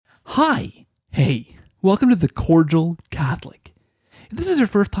Hi. Hey. Welcome to The Cordial Catholic. If this is your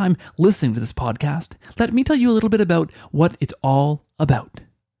first time listening to this podcast, let me tell you a little bit about what it's all about.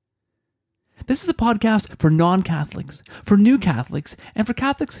 This is a podcast for non-Catholics, for new Catholics, and for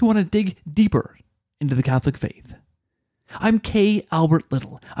Catholics who want to dig deeper into the Catholic faith. I'm K. Albert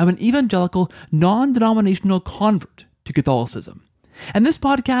Little. I'm an evangelical, non-denominational convert to Catholicism. And this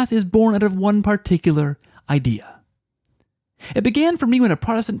podcast is born out of one particular idea. It began for me when a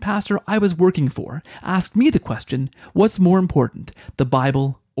Protestant pastor I was working for asked me the question, what's more important, the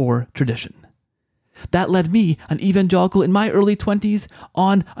Bible or tradition? That led me, an evangelical in my early 20s,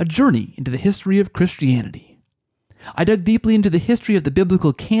 on a journey into the history of Christianity. I dug deeply into the history of the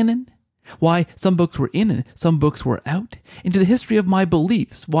biblical canon, why some books were in and some books were out, into the history of my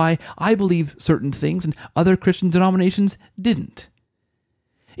beliefs, why I believed certain things and other Christian denominations didn't.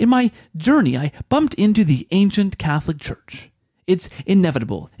 In my journey, I bumped into the ancient Catholic Church. It's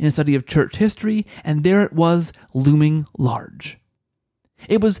inevitable in a study of church history, and there it was, looming large.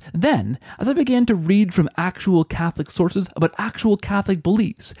 It was then, as I began to read from actual Catholic sources about actual Catholic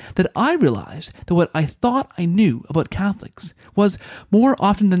beliefs, that I realized that what I thought I knew about Catholics was, more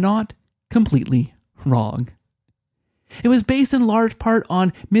often than not, completely wrong. It was based in large part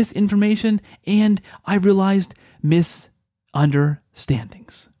on misinformation, and I realized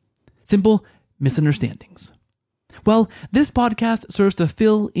misunderstandings. Simple misunderstandings. Well, this podcast serves to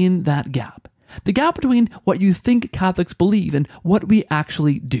fill in that gap. The gap between what you think Catholics believe and what we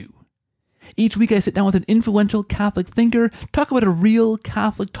actually do. Each week I sit down with an influential Catholic thinker, talk about a real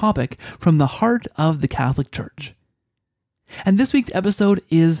Catholic topic from the heart of the Catholic Church. And this week's episode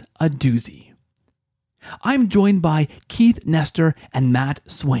is a doozy. I'm joined by Keith Nestor and Matt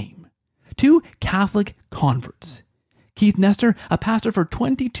Swaim, two Catholic converts. Keith Nestor, a pastor for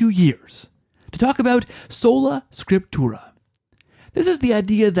 22 years, to talk about Sola Scriptura. This is the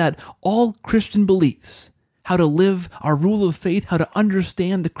idea that all Christian beliefs, how to live our rule of faith, how to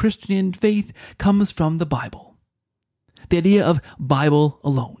understand the Christian faith, comes from the Bible. The idea of Bible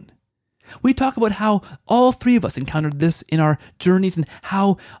alone. We talk about how all three of us encountered this in our journeys and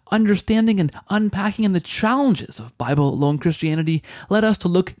how understanding and unpacking and the challenges of Bible alone Christianity led us to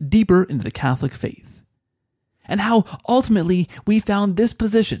look deeper into the Catholic faith. And how ultimately we found this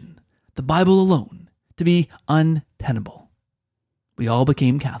position, the Bible alone, to be untenable. We all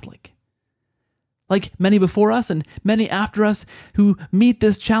became Catholic. Like many before us and many after us who meet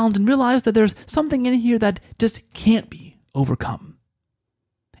this challenge and realize that there's something in here that just can't be overcome.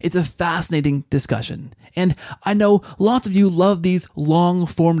 It's a fascinating discussion, and I know lots of you love these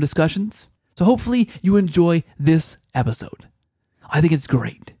long-form discussions, so hopefully you enjoy this episode. I think it's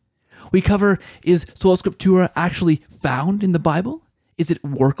great. We cover, is Sola Scriptura actually found in the Bible? Is it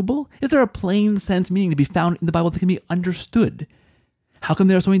workable? Is there a plain sense meaning to be found in the Bible that can be understood? How come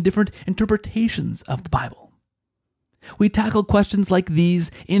there are so many different interpretations of the Bible? We tackle questions like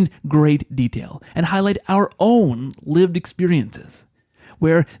these in great detail and highlight our own lived experiences,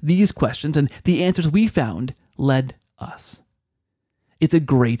 where these questions and the answers we found led us. It's a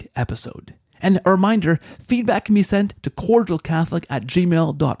great episode. And a reminder, feedback can be sent to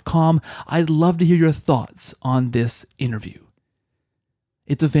cordialcatholic@gmail.com. I'd love to hear your thoughts on this interview.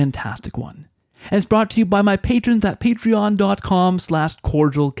 It's a fantastic one. And it's brought to you by my patrons at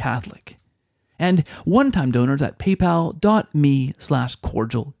patreon.com/cordialcatholic and one-time donors at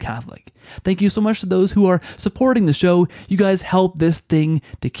paypal.me/cordialcatholic. Thank you so much to those who are supporting the show. You guys help this thing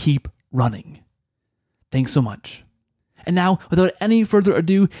to keep running. Thanks so much. And now, without any further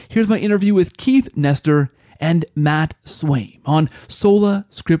ado, here's my interview with Keith Nestor and Matt Swaim on Sola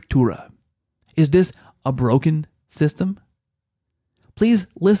Scriptura. Is this a broken system? Please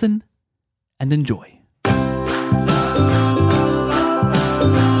listen and enjoy.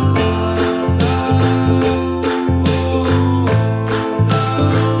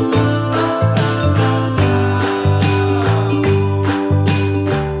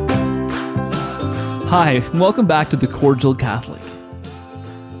 Hi, and welcome back to The Cordial Catholic.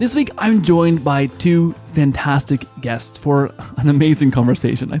 This week I'm joined by two fantastic guests for an amazing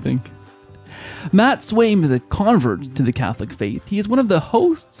conversation, I think. Matt Swaim is a convert to the Catholic faith. He is one of the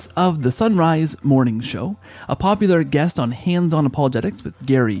hosts of the Sunrise Morning Show, a popular guest on Hands-On Apologetics with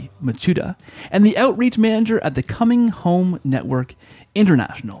Gary Machuda, and the outreach manager at the Coming Home Network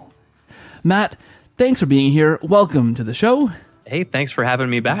International. Matt, thanks for being here. Welcome to the show. Hey, thanks for having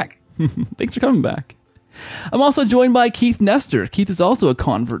me back. Thanks for coming back. I'm also joined by Keith Nestor. Keith is also a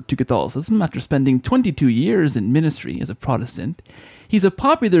convert to Catholicism after spending 22 years in ministry as a Protestant. He's a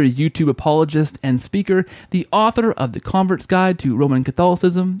popular YouTube apologist and speaker, the author of The Convert's Guide to Roman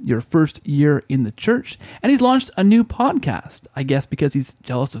Catholicism, Your First Year in the Church, and he's launched a new podcast, I guess because he's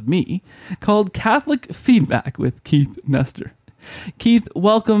jealous of me, called Catholic Feedback with Keith Nestor. Keith,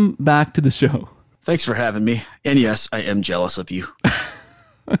 welcome back to the show. Thanks for having me. And yes, I am jealous of you.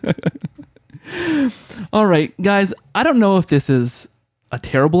 All right, guys, I don't know if this is a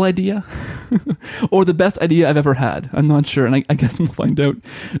terrible idea or the best idea I've ever had. I'm not sure, and I guess we'll find out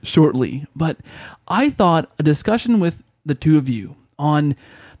shortly. But I thought a discussion with the two of you on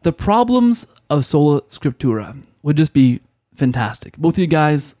the problems of Sola Scriptura would just be fantastic. Both of you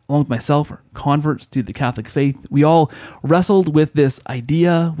guys, along with myself, are converts to the Catholic faith. We all wrestled with this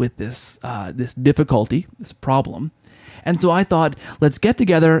idea, with this difficulty, this problem. And so I thought, let's get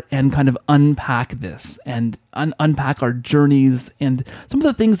together and kind of unpack this and unpack our journeys and some of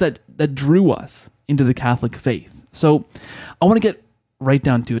the things that drew us into the Catholic faith. So I want to get right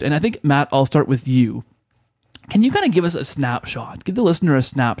down to it. And I think, Matt, I'll start with you. Can you kind of give us a snapshot, give the listener a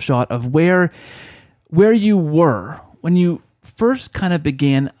snapshot of where you were when you first kind of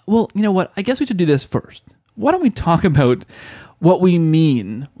began? Well, you know what? I guess we should do this first. Why don't we talk about what we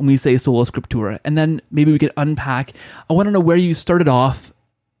mean when we say Sola Scriptura, and then maybe we could unpack. I want to know where you started off,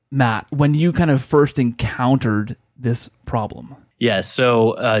 Matt, when you kind of first encountered this problem. Yeah,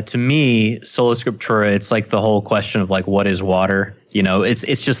 so to me, Sola Scriptura, it's like the whole question of like, what is water? You know, it's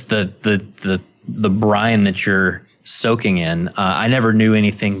just the brine that you're soaking in. I never knew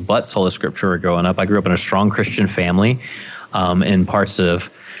anything but Sola Scriptura growing up. I grew up in a strong Christian family in parts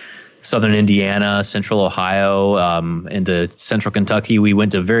of Southern Indiana, Central Ohio, into Central Kentucky. We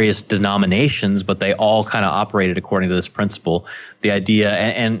went to various denominations, but they all kind of operated according to this principle. The idea,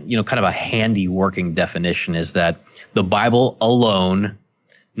 and you know, kind of a handy working definition is that the Bible alone,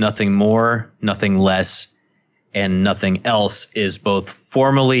 nothing more, nothing less, and nothing else is both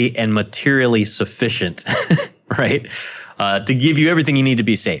formally and materially sufficient, right? To give you everything you need to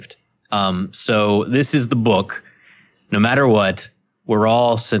be saved. So this is the book, no matter what. We're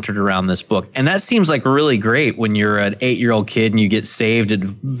all centered around this book. And that seems like really great when you're an 8-year-old kid and you get saved at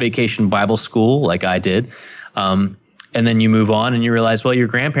vacation Bible school like I did. And then you move on and you realize, well, your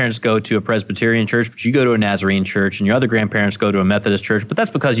grandparents go to a Presbyterian church, but you go to a Nazarene church, and your other grandparents go to a Methodist church. But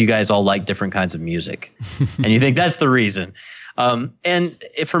that's because you guys all like different kinds of music. And you think that's the reason. And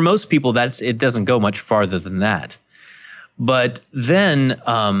for most people, it doesn't go much farther than that. But then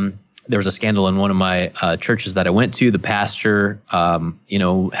there was a scandal in one of my churches that I went to. The pastor,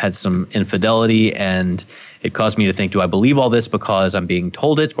 had some infidelity, and it caused me to think, do I believe all this because I'm being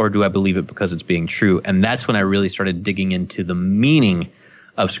told it, or do I believe it because it's being true? And that's when I really started digging into the meaning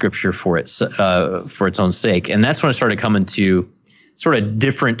of Scripture for its own sake. And that's when I started coming to sort of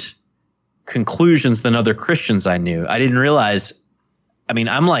different conclusions than other Christians I knew. I didn't realize,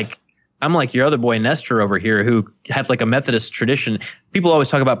 I'm like your other boy Nestor over here, who had like a Methodist tradition. People always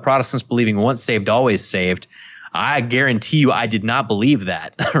talk about Protestants believing once saved, always saved. I guarantee you I did not believe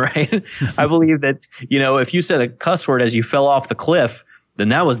that, right? I believe that, if you said a cuss word as you fell off the cliff, then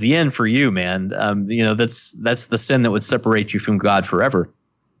that was the end for you, man. That's the sin that would separate you from God forever.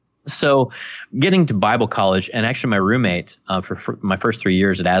 So getting to Bible college, and actually my roommate for my first 3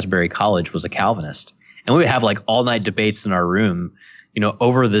 years at Asbury College was a Calvinist. And we would have like all-night debates in our room,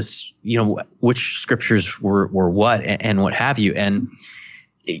 over this, which scriptures were what and what have you. And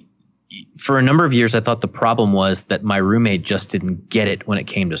for a number of years, I thought the problem was that my roommate just didn't get it when it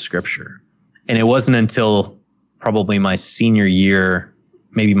came to Scripture. And it wasn't until probably my senior year,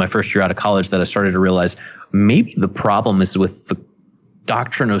 maybe my first year out of college, that I started to realize maybe the problem is with the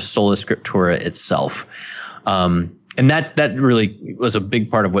doctrine of Sola Scriptura itself. And that really was a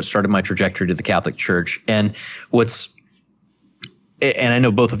big part of what started my trajectory to the Catholic Church. And I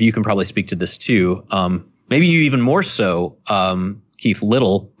know both of you can probably speak to this too, maybe you even more so, Keith,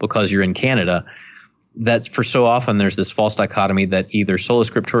 Little, because you're in Canada, that for so often there's this false dichotomy that either Sola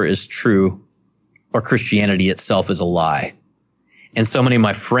Scriptura is true or Christianity itself is a lie. And so many of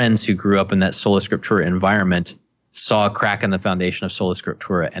my friends who grew up in that Sola Scriptura environment saw a crack in the foundation of Sola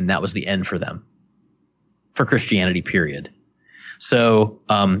Scriptura, and that was the end for them, for Christianity, period. So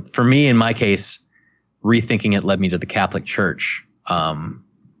for me, in my case, rethinking it led me to the Catholic Church.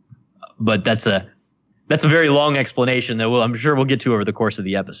 But that's a very long explanation that I'm sure we'll get to over the course of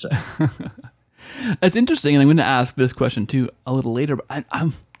the episode. It's interesting, and I'm going to ask this question too a little later. But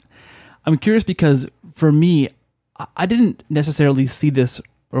I'm curious because for me, I didn't necessarily see this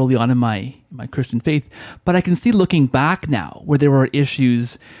early on in my Christian faith, but I can see looking back now where there were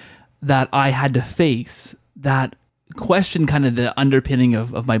issues that I had to face that question kind of the underpinning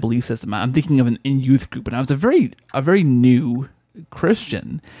of my belief system. I'm thinking of in youth group, and I was a very new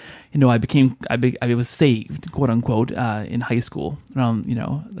Christian. I was saved, quote unquote, in high school around,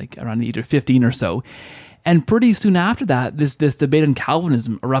 around the age of 15 or so. And pretty soon after that, this debate on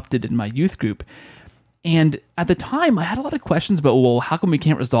Calvinism erupted in my youth group. And at the time, I had a lot of questions about, well, how come we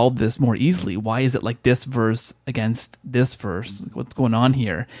can't resolve this more easily? Why is it like this verse against this verse? What's going on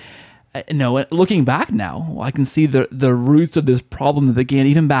here? Looking back now, I can see the roots of this problem that began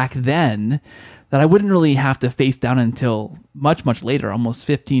even back then, that I wouldn't really have to face down until much, much later, almost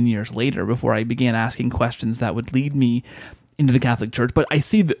 15 years later, before I began asking questions that would lead me into the Catholic Church. But I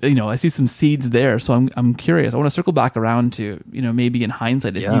see I see some seeds there, so I'm curious. I want to circle back around to, maybe in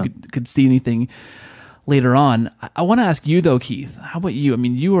hindsight, if you could see anything later on. I want to ask you though, Keith, how about you? I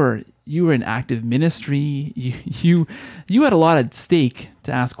mean, you were in active ministry. You had a lot at stake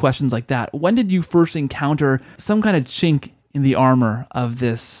to ask questions like that. When did you first encounter some kind of chink in the armor of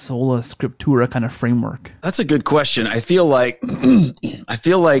this Sola Scriptura kind of framework? That's a good question. I feel like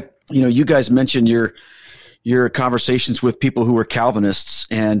you guys mentioned your conversations with people who were Calvinists,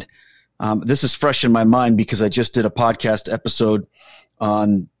 and this is fresh in my mind because I just did a podcast episode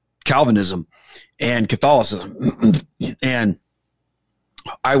on Calvinism and Catholicism. And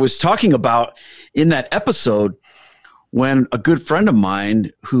I was talking about in that episode when a good friend of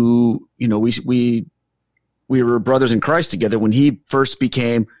mine who, we were brothers in Christ together, when he first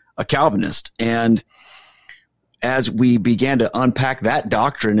became a Calvinist. And as we began to unpack that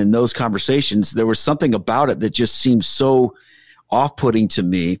doctrine in those conversations, there was something about it that just seemed so off-putting to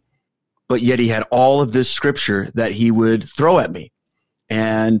me, but yet he had all of this scripture that he would throw at me.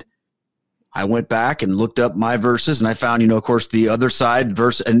 And I went back and looked up my verses, and I found, of course, the other side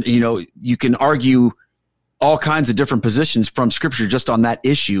verse. And, you can argue all kinds of different positions from Scripture just on that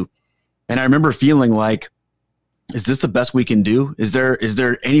issue. And I remember feeling like, is this the best we can do? Is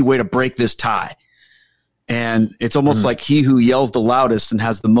there any way to break this tie? And it's almost like he who yells the loudest and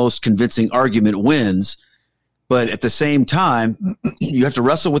has the most convincing argument wins. But at the same time, you have to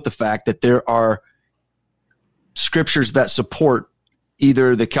wrestle with the fact that there are scriptures that support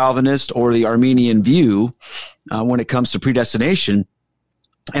either the Calvinist or the Arminian view when it comes to predestination.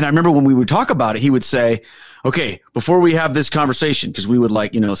 And I remember when we would talk about it, he would say, okay, before we have this conversation, because we would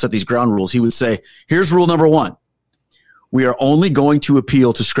set these ground rules, he would say, here's rule number 1. We are only going to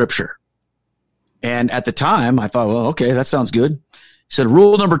appeal to Scripture. And at the time, I thought, well, okay, that sounds good. He said,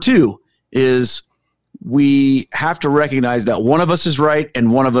 rule number 2 is we have to recognize that one of us is right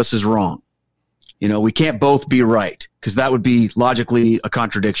and one of us is wrong. We can't both be right, because that would be logically a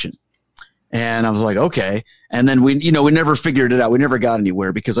contradiction. And I was like, okay. And then we never figured it out. We never got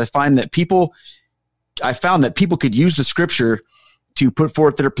anywhere, because I found that people could use the Scripture to put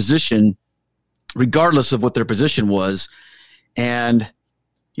forth their position regardless of what their position was. And,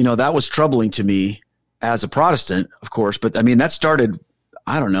 that was troubling to me as a Protestant, of course. But I mean, that started,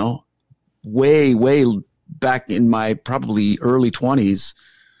 I don't know, way, way back in my probably early 20s,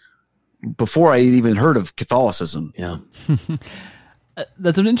 before I even heard of Catholicism. Yeah.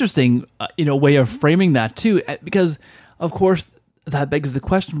 That's an interesting, way of framing that too, because of course that begs the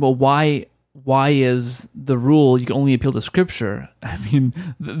question, well, why is the rule you can only appeal to Scripture? I mean,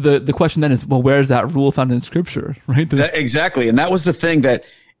 the question then is, well, where is that rule found in Scripture, right? Exactly. And that was the thing that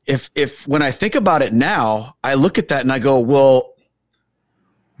if when I think about it now, I look at that and I go, well,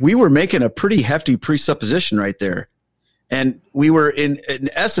 we were making a pretty hefty presupposition right there. And we were in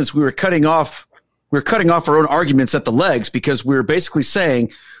essence, we were cutting off our own arguments at the legs, because we were basically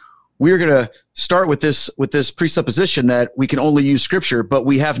saying we're going to start with this presupposition that we can only use Scripture, but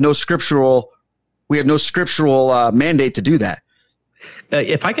we have no scriptural mandate to do that.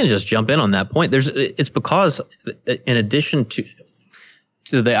 If I can just jump in on that point, it's because in addition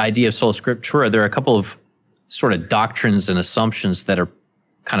to the idea of sola scriptura, there are a couple of sort of doctrines and assumptions that are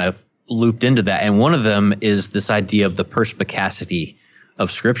kind of looped into that. And one of them is this idea of the perspicacity of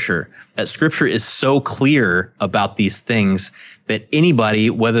Scripture, that Scripture is so clear about these things that anybody,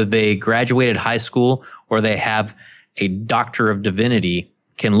 whether they graduated high school or they have a doctor of divinity,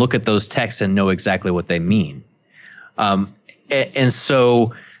 can look at those texts and know exactly what they mean. And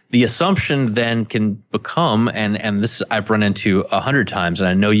so the assumption then can become, and this I've run into 100 times, and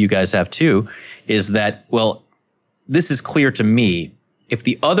I know you guys have too, is that, well, this is clear to me. If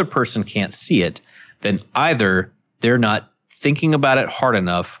the other person can't see it, then either they're not thinking about it hard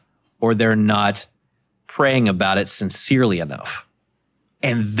enough, or they're not praying about it sincerely enough.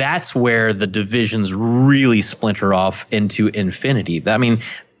 And that's where the divisions really splinter off into infinity. I mean,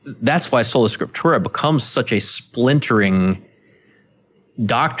 that's why Sola Scriptura becomes such a splintering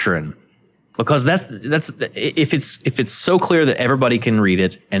doctrine, because that's if it's so clear that everybody can read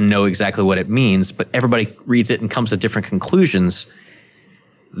it and know exactly what it means, but everybody reads it and comes to different conclusions,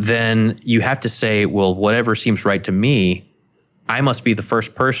 then you have to say, well, whatever seems right to me, I must be the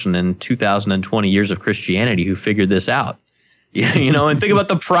first person in 2020 years of Christianity who figured this out. And think about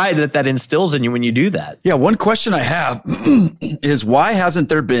the pride that instills in you when you do that. Yeah, one question I have is, why hasn't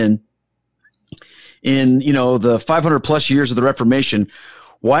there been, in the 500 plus years of the Reformation,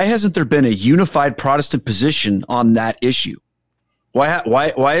 why hasn't there been a unified Protestant position on that issue?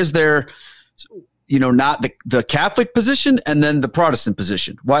 Why is there, not the Catholic position and then the Protestant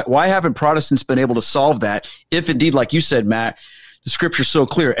position? Why haven't Protestants been able to solve that? If indeed, like you said, Matt, the Scripture's so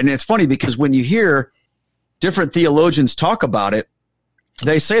clear. And it's funny because when you hear different theologians talk about it,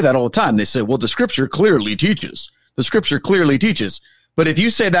 they say that all the time. They say, well, the Scripture clearly teaches. The Scripture clearly teaches. But if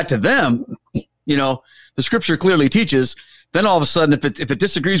you say that to them, the Scripture clearly teaches, then all of a sudden, if it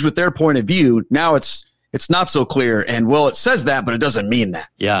disagrees with their point of view, now it's not so clear. And, well, it says that, but it doesn't mean that.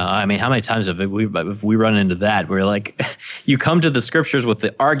 Yeah, I mean, how many times have we run into that where, like, you come to the Scriptures with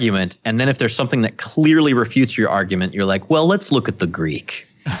the argument, and then if there's something that clearly refutes your argument, you're like, well, let's look at the Greek.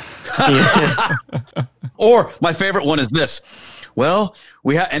 Or my favorite one is this. Well,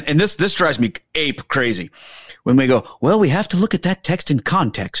 we have, and this drives me ape crazy when we go, well, we have to look at that text in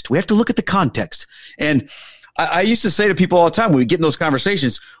context. We have to look at the context. And I used to say to people all the time when we get in those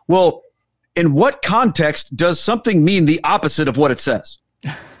conversations, well, in what context does something mean the opposite of what it says?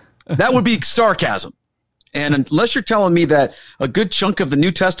 That would be sarcasm. And unless you're telling me that a good chunk of the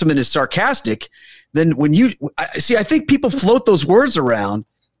New Testament is sarcastic, then I think people float those words around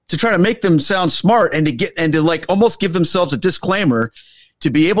to try to make them sound smart and to like almost give themselves a disclaimer to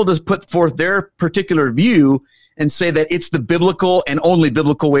be able to put forth their particular view and say that it's the biblical and only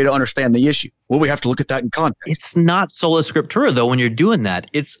biblical way to understand the issue. Well, we have to look at that in context. It's not sola scriptura, though, when you're doing that.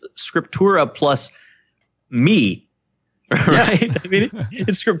 It's scriptura plus me, right? Yeah. I mean,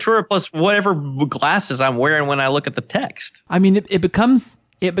 it's scriptura plus whatever glasses I'm wearing when I look at the text. I mean, it becomes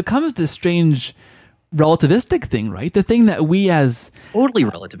this strange relativistic thing, right? The thing that we totally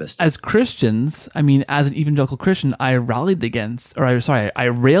relativistic as Christians, I mean, as an evangelical Christian, I railed against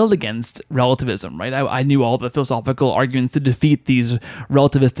relativism, right? I knew all the philosophical arguments to defeat these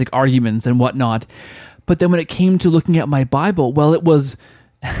relativistic arguments and whatnot. But then when it came to looking at my Bible, well, it was,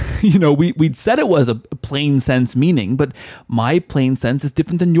 we'd said it was a plain sense meaning, but my plain sense is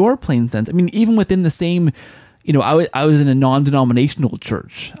different than your plain sense. I mean, even within the same, I was in a non-denominational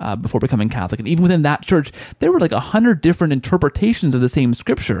church before becoming Catholic, and even within that church, there were like 100 different interpretations of the same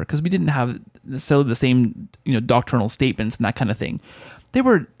Scripture because we didn't have necessarily the same, doctrinal statements and that kind of thing. There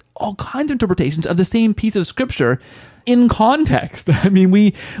were all kinds of interpretations of the same piece of Scripture in context. I mean,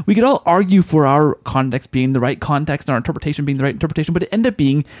 we could all argue for our context being the right context and our interpretation being the right interpretation, but it ended up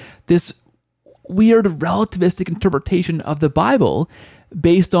being this weird relativistic interpretation of the Bible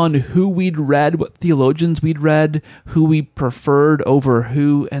based on who we'd read, what theologians we'd read, who we preferred over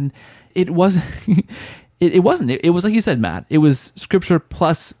who, and it wasn't. It wasn't. It was like you said, Matt. It was Scripture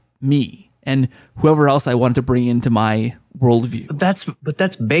plus me and whoever else I wanted to bring into my worldview. But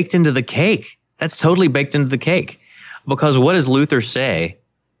that's baked into the cake. That's totally baked into the cake. Because what does Luther say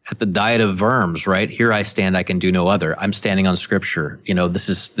at the Diet of Worms, right? Here I stand, I can do no other. I'm standing on Scripture. This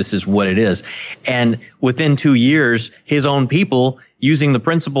is what it is. And within 2 years, his own people, using the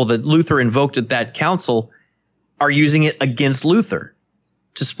principle that Luther invoked at that council, are using it against Luther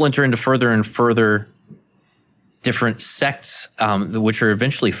to splinter into further and further different sects, which are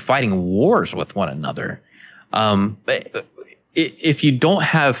eventually fighting wars with one another. But if you don't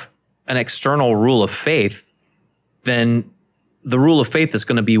have an external rule of faith, then the rule of faith is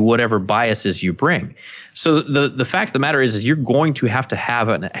going to be whatever biases you bring. So the fact of the matter is you're going to have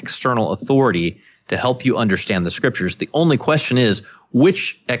an external authority to help you understand the Scriptures. The only question is,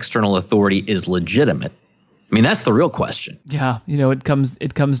 which external authority is legitimate? I mean, that's the real question. Yeah, it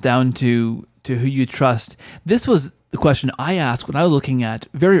comes down to who you trust. This was the question I asked when I was looking at,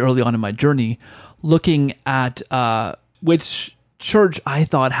 very early on in my journey, looking at which church I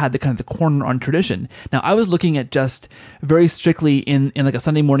thought had the kind of the corner on tradition. Now, I was looking at just very strictly in like a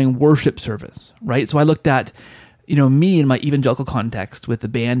Sunday morning worship service, right? So I looked at, me in my evangelical context with the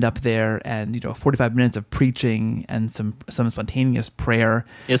band up there and, 45 minutes of preaching and some spontaneous prayer.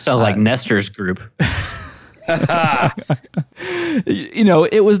 It sounds like Nestor's group.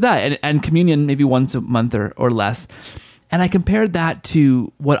 It was that and communion maybe once a month or less. And I compared that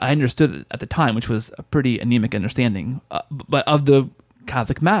to what I understood at the time, which was a pretty anemic understanding, but of the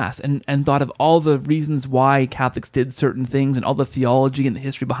Catholic Mass, and thought of all the reasons why Catholics did certain things and all the theology and the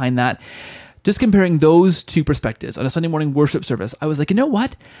history behind that. just comparing those two perspectives on a Sunday morning worship service, I was like, you know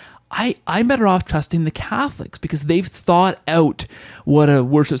what? I'm better off trusting the Catholics because they've thought out what a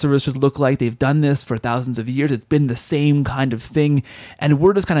worship service should look like. They've done this for thousands of years. It's been the same kind of thing. And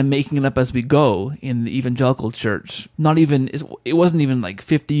we're just kind of making it up as we go in the evangelical church. It wasn't even like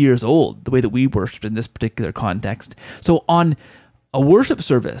 50 years old, the way that we worshiped in this particular context. So on a worship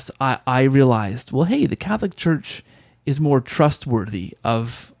service, I realized, well, hey, the Catholic Church is more trustworthy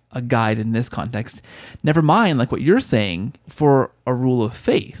of a guide in this context. Never mind, like what you're saying, for a rule of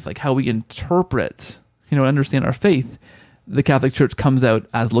faith, like how we interpret, understand our faith, the Catholic Church comes out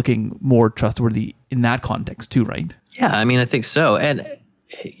as looking more trustworthy in that context too, right? Yeah, I mean, I think so. And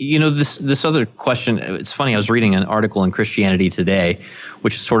this other question, it's funny, I was reading an article in Christianity Today,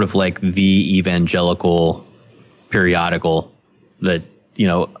 which is sort of like the evangelical periodical that,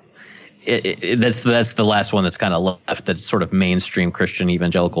 that's the last one that's kind of left, that's sort of mainstream Christian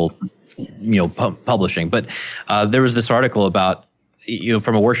evangelical, publishing. But there was this article about,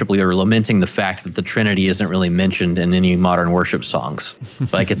 from a worship leader lamenting the fact that the Trinity isn't really mentioned in any modern worship songs.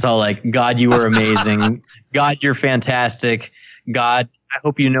 Like, it's all like, God, you are amazing. God, you're fantastic. God, I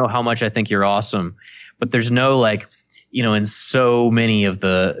hope you know how much I think you're awesome. But there's no like, in so many of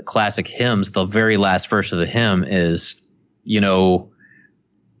the classic hymns, the very last verse of the hymn is,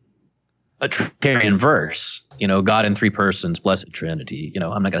 a Trinitarian verse, God in three persons, blessed Trinity.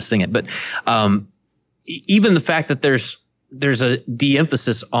 I'm not going to sing it, but even the fact that there's a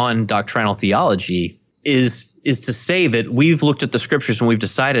de-emphasis on doctrinal theology is to say that we've looked at the scriptures and we've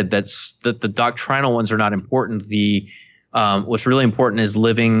decided that the doctrinal ones are not important. What's really important is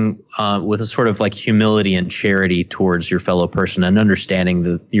living with a sort of like humility and charity towards your fellow person and understanding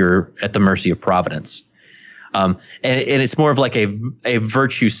that you're at the mercy of providence. And it's more of like a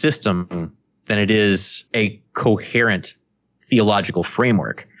virtue system than it is a coherent theological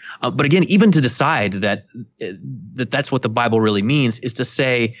framework. But again, even to decide that that's what the Bible really means is to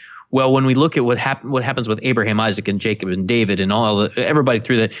say, well, when we look at what happens with Abraham, Isaac, and Jacob, and David, and everybody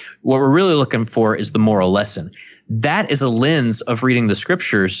through that, what we're really looking for is the moral lesson. That is a lens of reading the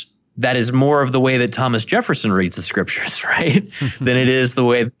scriptures that is more of the way that Thomas Jefferson reads the scriptures, right? than it is the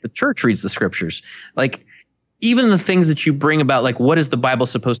way that the church reads the scriptures. Like, even the things that you bring about, like, what is the Bible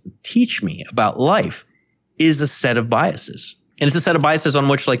supposed to teach me about life, is a set of biases. And it's a set of biases on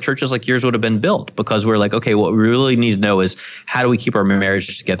which like churches like yours would have been built, because we're like, okay, what we really need to know is how do we keep our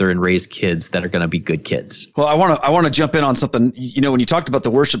marriages together and raise kids that are going to be good kids? Well, I want to jump in on something. When you talked about the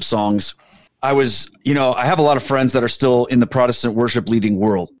worship songs, I have a lot of friends that are still in the Protestant worship leading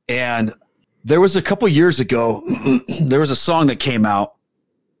world. And there was a couple years ago, there was a song that came out.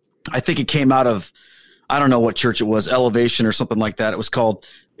 I think it came out of, I don't know what church it was, Elevation or something like that. It was called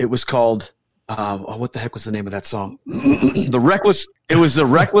what the heck was the name of that song? It was the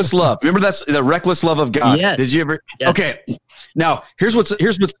Reckless Love. Remember that's the Reckless Love of God. Yes. Did you ever? Yes. Okay. Now here's what's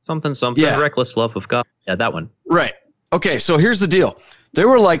something. Yeah. Reckless Love of God. Yeah, that one. Right. Okay. So here's the deal. There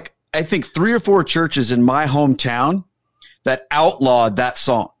were like, I think 3 or 4 churches in my hometown that outlawed that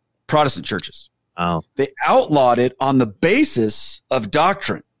song. Protestant churches. Oh. They outlawed it on the basis of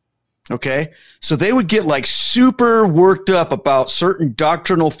doctrine. Okay. So they would get like super worked up about certain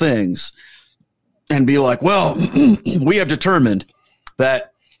doctrinal things and be like, well, we have determined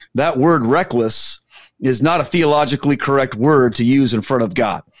that word reckless is not a theologically correct word to use in front of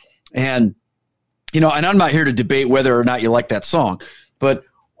God. And, and I'm not here to debate whether or not you like that song, but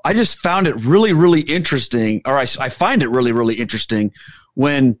I just found it really, really interesting, or I find it really, really interesting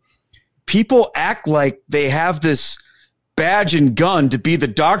when people act like they have this badge and gun to be the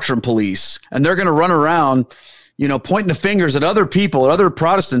doctrine police, and they're going to run around pointing the fingers at other people, at other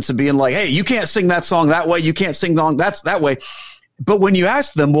Protestants, and being like, hey, you can't sing that song that way. You can't sing that way. But when you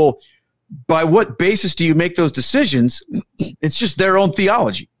ask them, well, by what basis do you make those decisions? It's just their own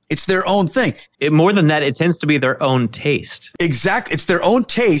theology. It's their own thing. More than that, it tends to be their own taste. Exactly. It's their own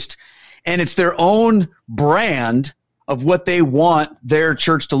taste, and it's their own brand of what they want their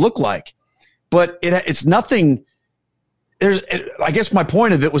church to look like. But it's nothing. I guess my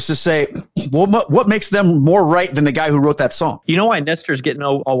point of it was to say, well, what makes them more right than the guy who wrote that song? You know why Nestor's getting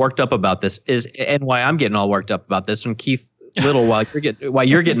all worked up about this and why I'm getting all worked up about this, and Keith Little, why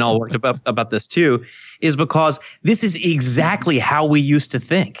you're getting all worked up about this too, is because this is exactly how we used to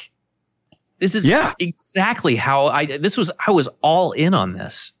think. This is exactly how I was all in on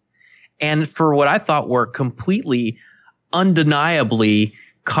this, and for what I thought were completely, undeniably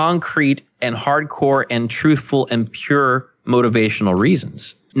concrete and hardcore and truthful and pure motivational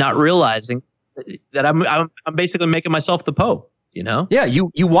reasons, not realizing that I'm basically making myself the Pope. you know? Yeah,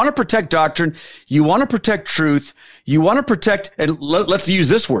 you want to protect doctrine, you want to protect truth, you want to protect, and let's use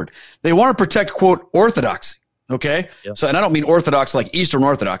this word. They want to protect, quote, orthodoxy. Okay? Yeah. So, and I don't mean Orthodox like Eastern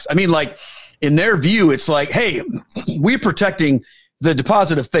Orthodox. I mean, like, in their view, it's like, hey, we're protecting the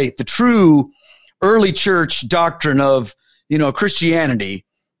deposit of faith, the true early church doctrine of, Christianity.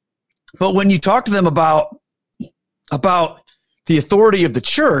 But when you talk to them about the authority of the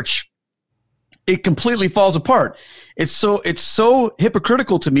church, it completely falls apart. It's so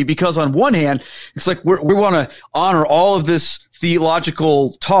hypocritical to me, because on one hand, it's like we want to honor all of this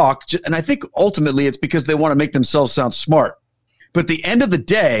theological talk, and I think ultimately it's because they want to make themselves sound smart. But at the end of the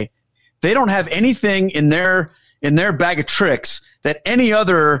day, they don't have anything in their bag of tricks that any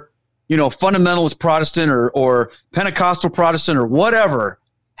other, fundamentalist Protestant or Pentecostal Protestant or whatever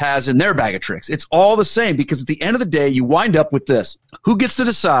has in their bag of tricks. It's all the same, because at the end of the day, you wind up with this: who gets to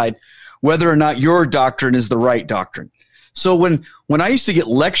decide whether or not your doctrine is the right doctrine? So when I used to get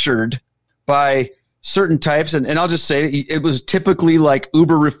lectured by certain types, and I'll just say it was typically like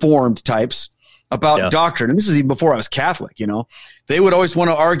uber reformed types about doctrine, and this is even before I was Catholic, they would always want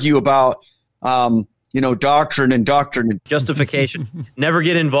to argue about, doctrine and justification. Never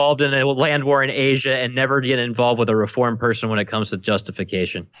get involved in a land war in Asia, and never get involved with a reformed person when it comes to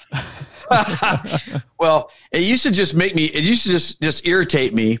justification. Well, it used to just just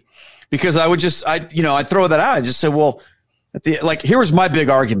irritate me, because I'd throw that out. I just said, well, here was my big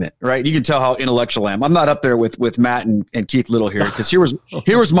argument, right? You can tell how intellectual I am. I'm not up there with Matt and Keith Little here, because here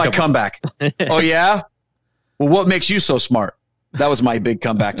was my comeback. Oh yeah? Well, what makes you so smart? That was my big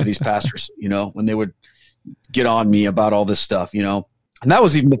comeback to these pastors, when they would get on me about all this stuff, and that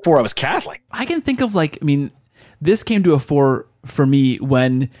was even before I was Catholic. I can think of this came to a fore for me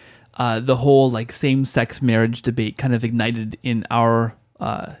when the whole same-sex marriage debate kind of ignited in our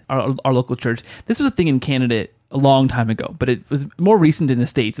local church. This was a thing in Canada a long time ago, but it was more recent in the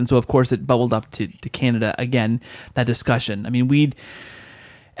States, and so of course it bubbled up to Canada again, that discussion. I mean,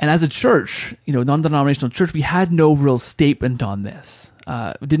 and as a church, non-denominational church, we had no real statement on this.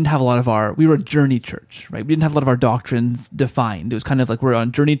 We didn't have a lot of we were a journey church, right? We didn't have a lot of our doctrines defined. It was kind of like we're on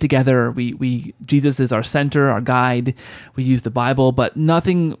a journey together. Jesus is our center, our guide. We use the Bible, but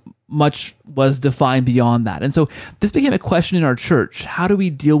nothing much was defined beyond that. And so this became a question in our church. How do we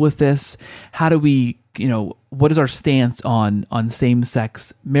deal with this? How do we, what is our stance on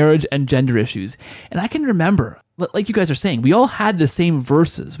same-sex marriage and gender issues? And I can remember, like you guys are saying, we all had the same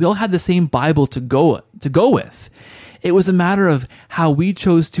verses. We all had the same Bible to go with. It was a matter of how we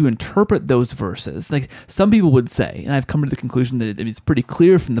chose to interpret those verses. Like some people would say, and I've come to the conclusion that it's pretty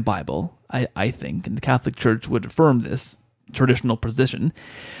clear from the Bible, I think, and the Catholic Church would affirm this traditional position.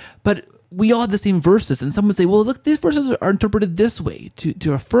 But we all had the same verses, and some would say, well, look, these verses are interpreted this way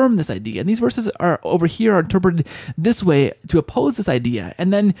to affirm this idea, and these verses are over here are interpreted this way to oppose this idea.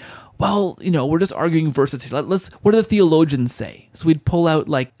 And then, well, we're just arguing verses here. What do the theologians say? So we'd pull out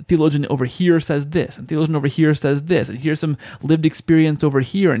theologian over here says this, and theologian over here says this, and here's some lived experience over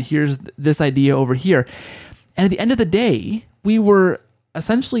here, and here's this idea over here. And at the end of the day, we were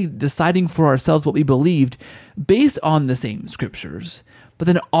essentially deciding for ourselves what we believed based on the same scriptures, but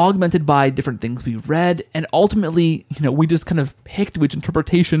then augmented by different things we read, and ultimately, we just kind of picked which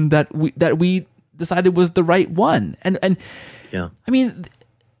interpretation that we decided was the right one. And yeah, I mean,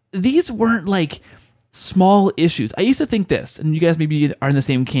 these weren't small issues. I used to think this, and you guys maybe are in the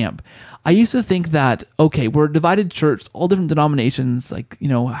same camp. I used to think that, okay, we're a divided church, all different denominations,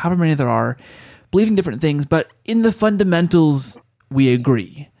 however many there are, believing different things, but in the fundamentals, we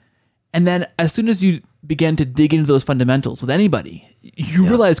agree. And then as soon as you begin to dig into those fundamentals with anybody, you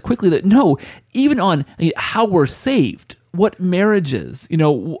realize quickly that no, even on how we're saved, what marriage is,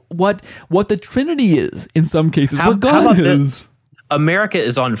 what the Trinity is in some cases, what God is. America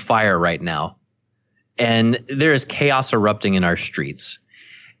is on fire right now, and there is chaos erupting in our streets.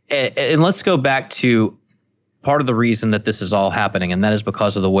 And let's go back to part of the reason that this is all happening, and that is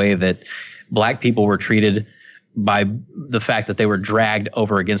because of the way that Black people were treated by the fact that they were dragged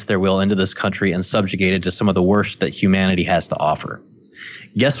over against their will into this country and subjugated to some of the worst that humanity has to offer.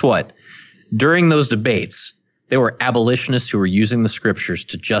 Guess what? During those debates, there were abolitionists who were using the scriptures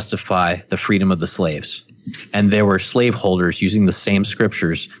to justify the freedom of the slaves. And there were slaveholders using the same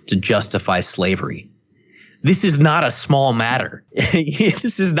scriptures to justify slavery. This is not a small matter.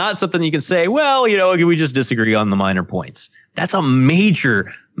 This is not something you can say, well, we just disagree on the minor points. That's a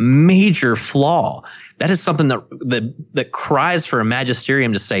major, major flaw. That is something that cries for a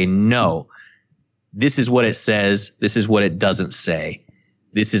magisterium to say, no, this is what it says. This is what it doesn't say.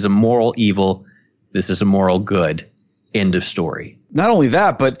 This is a moral evil. This is a moral good. End of story. Not only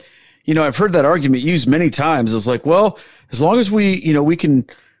that, but I've heard that argument used many times. It's like, well, as long as we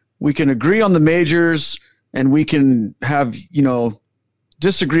can agree on the majors and we can have,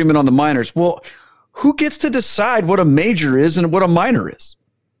 disagreement on the minors. Well, who gets to decide what a major is and what a minor is?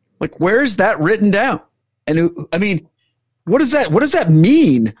 Like, where is that written down? And what does that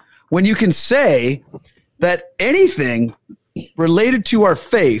mean when you can say that anything related to our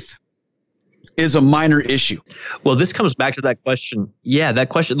faith is a minor issue? Well, this comes back to that question. Yeah, that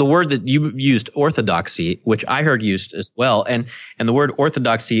question, the word that you used, orthodoxy, which I heard used as well. And the word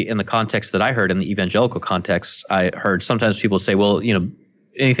orthodoxy in the context that I heard, in the evangelical context, I heard sometimes people say, well,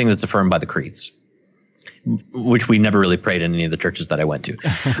 anything that's affirmed by the creeds, which we never really prayed in any of the churches that I went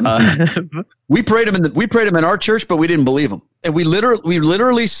to. We prayed them in our church, but we didn't believe them. And we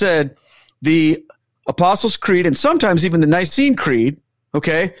literally said the Apostles' Creed and sometimes even the Nicene Creed.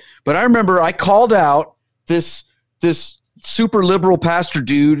 Okay. But I remember I called out this super liberal pastor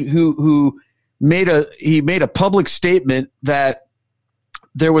dude who made a public statement that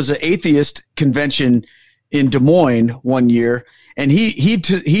there was an atheist convention in Des Moines one year. And he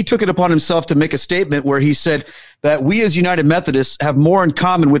took it upon himself to make a statement where he said that we as United Methodists have more in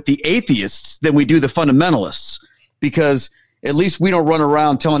common with the atheists than we do the fundamentalists, because at least we don't run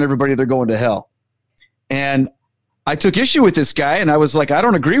around telling everybody they're going to hell. And I took issue with this guy, and I was like, I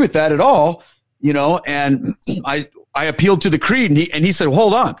don't agree with that at all, and I appealed to the creed, and he said, well,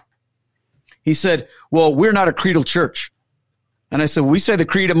 hold on. He said, well, we're not a creedal church. And I said, well, we say the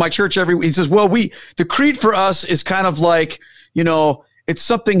creed at my church every week. He says, well, the creed for us is kind of like, it's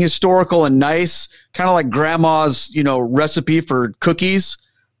something historical and nice, kind of like grandma's, recipe for cookies,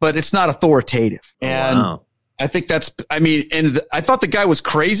 but it's not authoritative. And wow. I think I thought the guy was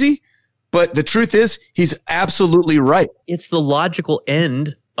crazy, but the truth is he's absolutely right. It's the logical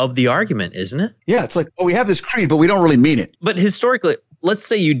end of the argument, isn't it? Yeah. It's like, oh, we have this creed, but we don't really mean it. But historically, let's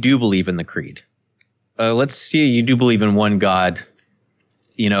say you do believe in the creed. Let's say you do believe in one God,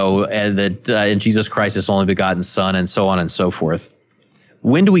 and that Jesus Christ is the only begotten Son, and so on and so forth.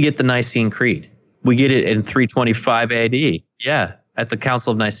 When do we get the Nicene Creed? We get it in 325 AD. Yeah, at the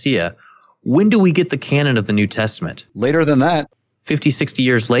Council of Nicaea. When do we get the canon of the New Testament? Later than that. 50, 60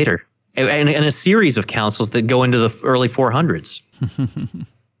 years later. And a series of councils that go into the early 400s.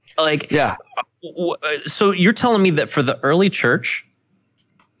 Yeah. So you're telling me that for the early church,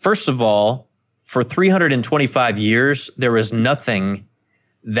 first of all, for 325 years, there was nothing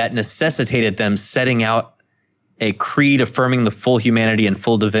that necessitated them setting out a creed affirming the full humanity and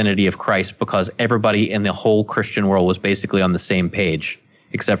full divinity of Christ, because everybody in the whole Christian world was basically on the same page,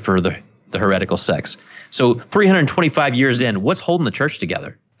 except for the heretical sects. So 325 years in, what's holding the church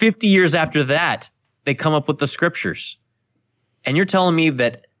together? 50 years after that, they come up with the scriptures. And you're telling me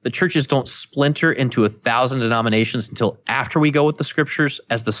that the churches don't splinter into 1,000 denominations until after we go with the scriptures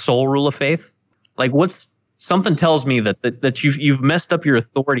as the sole rule of faith? Like, something tells me that you've messed up your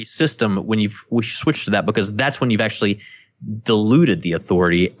authority system when you've switched to that, because that's when you've actually diluted the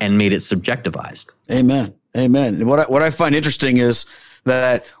authority and made it subjectivized. Amen. And what I find interesting is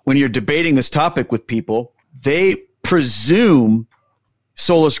that when you're debating this topic with people, they presume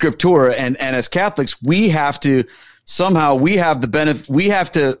Sola Scriptura, and as Catholics, we have the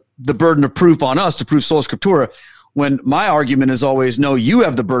burden of proof on us to prove Sola Scriptura, when my argument is always, no, you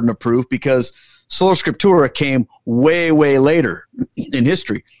have the burden of proof, because Sola Scriptura came way, way later in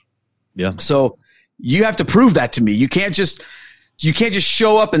history. Yeah. So you have to prove that to me. You can't just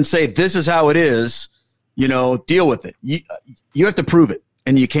show up and say, this is how it is, deal with it. You have to prove it.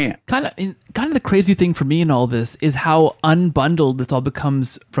 And you can't. Kind of the crazy thing for me in all this is how unbundled this all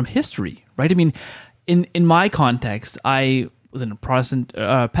becomes from history, right? I mean, in my context, I was in a Protestant,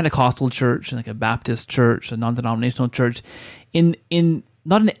 Pentecostal church, like a Baptist church, a non-denominational church.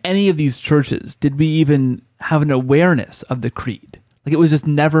 Not in any of these churches did we even have an awareness of the creed. Like, it was just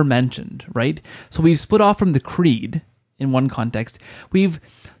never mentioned, right? So we split off from the creed in one context. We've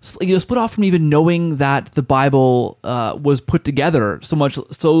split off from even knowing that the Bible was put together so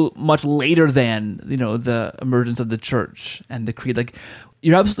much later than the emergence of the church and the creed. Like,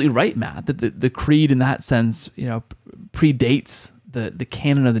 you're absolutely right, Matt, that the creed in that sense predates the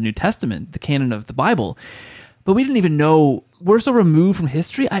canon of the New Testament, the canon of the Bible. But we didn't even know. We're so removed from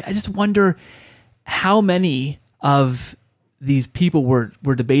history. I just wonder how many of these people were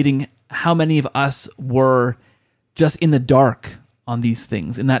debating, how many of us were just in the dark on these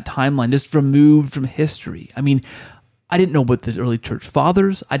things in that timeline, just removed from history. I mean, I didn't know about the early church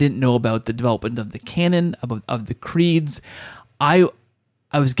fathers. I didn't know about the development of the canon, of the creeds. I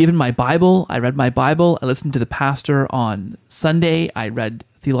was given my Bible. I read my Bible. I listened to the pastor on Sunday. I read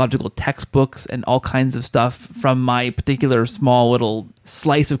theological textbooks and all kinds of stuff from my particular small little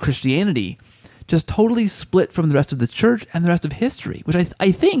slice of Christianity, just totally split from the rest of the church and the rest of history, which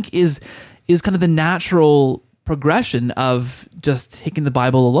I think is kind of the natural progression of just taking the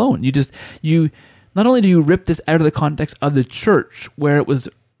Bible alone. You not only do you rip this out of the context of the church, where it was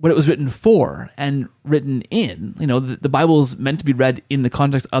what it was written for and written in. The Bible is meant to be read in the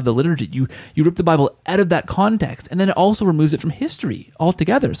context of the liturgy. You rip the Bible out of that context, and then it also removes it from history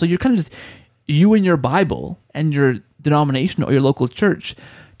altogether. So you're kind of just, you and your Bible and your denomination or your local church,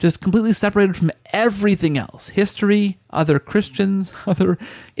 just completely separated from everything else. History, other Christians,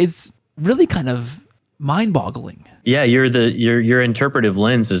 it's really kind of mind-boggling. Yeah, your interpretive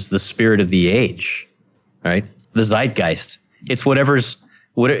lens is the spirit of the age, right? The zeitgeist. It's whatever's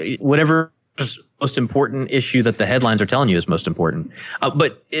most important issue that the headlines are telling you is most important.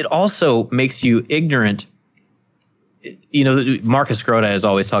 But it also makes you ignorant. Marcus Grota is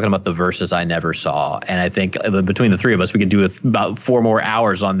always talking about the verses I never saw. And I think between the three of us, we could do about 4 more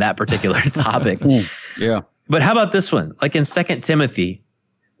hours on that particular topic. Yeah. But how about this one? Like in 2 Timothy,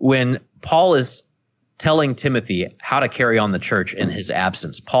 when Paul is telling Timothy how to carry on the church in his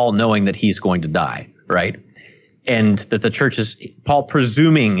absence, Paul knowing that he's going to die, right? And that the church is, Paul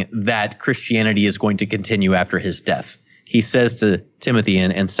presuming that Christianity is going to continue after his death. He says to Timothy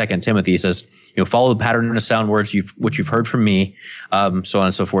in 2 Timothy, he says, follow the pattern of sound words which you've heard from me, so on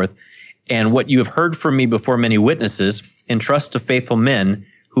and so forth. And what you have heard from me before many witnesses, entrust to faithful men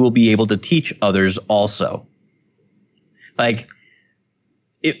who will be able to teach others also. Like,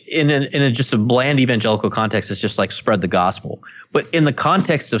 in just a bland evangelical context, it's just like spread the gospel. But in the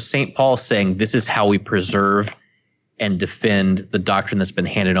context of St. Paul saying this is how we preserve and defend the doctrine that's been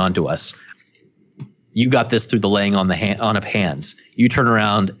handed on to us, you got this through the laying on of hands. You turn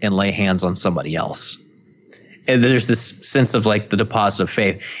around and lay hands on somebody else. And there's this sense of like the deposit of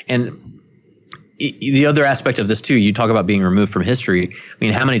faith. And the other aspect of this too, you talk about being removed from history. I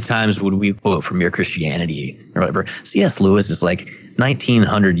mean, how many times would we quote from Mere Christianity or whatever? C.S. Lewis is like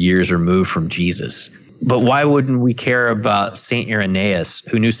 1900 years removed from Jesus. But why wouldn't we care about St. Irenaeus,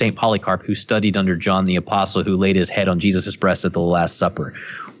 who knew St. Polycarp, who studied under John the Apostle, who laid his head on Jesus' breast at the Last Supper?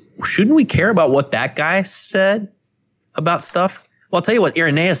 Shouldn't we care about what that guy said about stuff? Well, I'll tell you what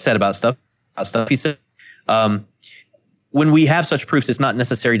Irenaeus said about stuff. He said, when we have such proofs, it's not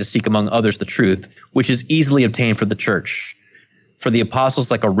necessary to seek among others the truth, which is easily obtained for the church. For the apostles,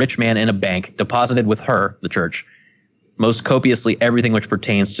 like a rich man in a bank, deposited with her, the church, most copiously everything which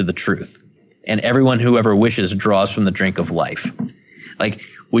pertains to the truth. And everyone who ever wishes draws from the drink of life. Like,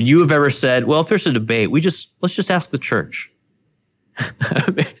 would you have ever said, well, if there's a debate, let's just ask the church.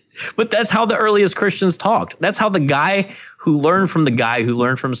 But that's how the earliest Christians talked. That's how the guy who learned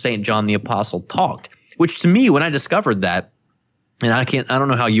from St. John the Apostle talked, which to me, when I discovered that, and I don't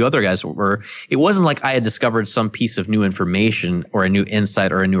know how you other guys were, it wasn't like I had discovered some piece of new information or a new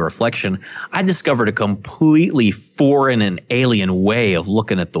insight or a new reflection. I discovered a completely foreign and alien way of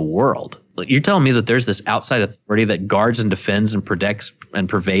looking at the world. You're telling me that there's this outside authority that guards and defends and protects and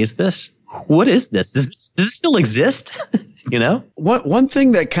pervades this? What is this? Does this still exist? One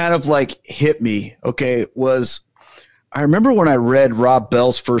thing that kind of like hit me, was I remember when I read Rob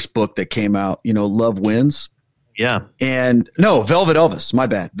Bell's first book that came out, Love Wins. Yeah. And no, Velvet Elvis, my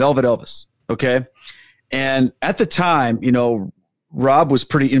bad. Velvet Elvis. Okay. And at the time, Rob was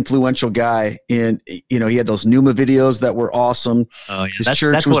pretty influential guy in, he had those Numa videos that were awesome. Oh yeah. His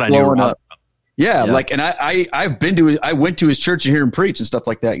church was blowing up. Yeah, yeah. Like, and I went to his church and hear him preach and stuff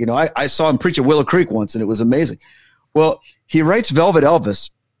like that. I saw him preach at Willow Creek once and it was amazing. Well, he writes Velvet Elvis.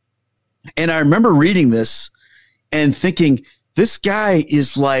 And I remember reading this and thinking, this guy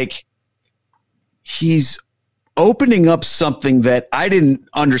is like, he's opening up something that I didn't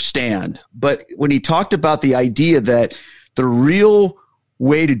understand. But when he talked about the idea that the real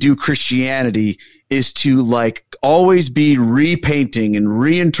way to do Christianity is to like always be repainting and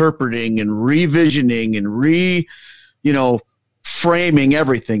reinterpreting and revisioning and framing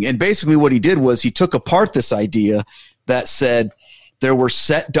everything. And basically what he did was he took apart this idea that said there were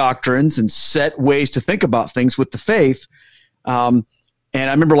set doctrines and set ways to think about things with the faith. And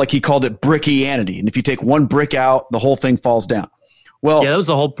I remember like he called it brickianity. And if you take one brick out, the whole thing falls down. Well, yeah, that was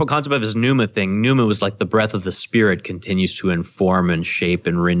the whole concept of his Pneuma thing. Pneuma was like the breath of the Spirit continues to inform and shape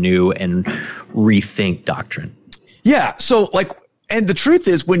and renew and rethink doctrine. Yeah. So like, and the truth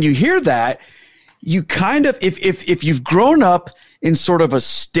is when you hear that, you kind of, if you've grown up in sort of a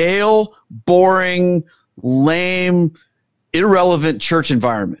stale, boring, lame, irrelevant church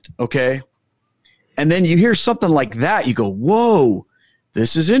environment, okay? And then you hear something like that, you go, whoa,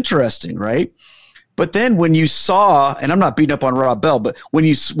 this is interesting, right? But then when you saw, and I'm not beating up on Rob Bell, but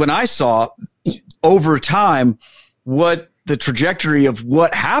when I saw over time what the trajectory of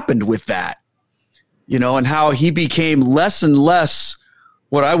what happened with that, and how he became less and less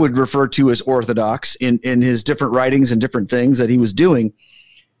what I would refer to as orthodox in his different writings and different things that he was doing,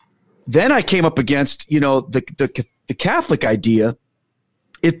 then I came up against, the Catholic idea.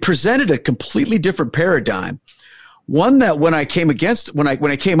 It presented a completely different paradigm. One that when I came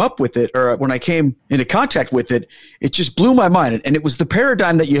up with it, or when I came into contact with it, it just blew my mind. And it was the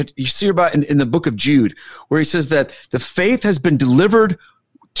paradigm that you see about in the book of Jude, where he says that the faith has been delivered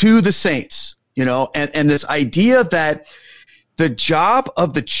to the saints, and this idea that the job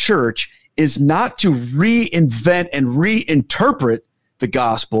of the church is not to reinvent and reinterpret the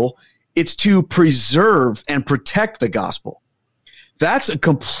gospel. It's to preserve and protect the gospel. That's a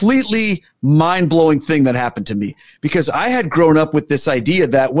completely mind-blowing thing that happened to me, because I had grown up with this idea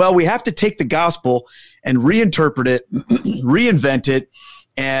that, well, we have to take the gospel and reinterpret it, reinvent it,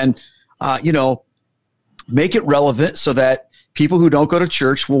 and, make it relevant so that people who don't go to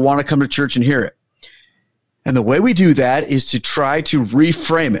church will want to come to church and hear it. And the way we do that is to try to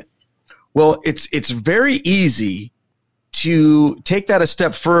reframe it. Well, it's very easy to take that a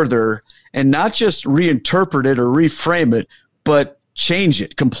step further and not just reinterpret it or reframe it, but change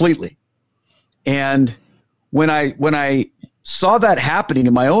it completely. And when I saw that happening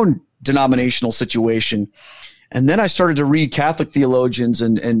in my own denominational situation, and then I started to read Catholic theologians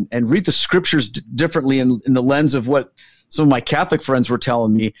and read the scriptures differently in the lens of what some of my Catholic friends were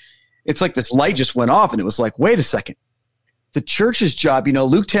telling me, it's like this light just went off, and it was like, wait a second. The church's job,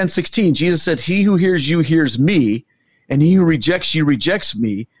 Luke 10:16, Jesus said, he who hears you hears me, and he who rejects you rejects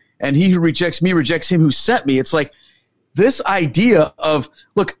me, and he who rejects me rejects him who sent me. It's like this idea of,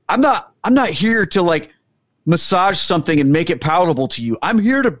 look, I'm not here to like massage something and make it palatable to you. I'm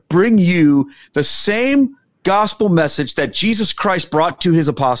here to bring you the same gospel message that Jesus Christ brought to his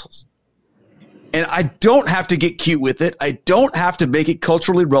apostles. And I don't have to get cute with it. I don't have to make it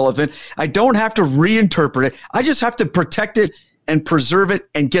culturally relevant. I don't have to reinterpret it. I just have to protect it and preserve it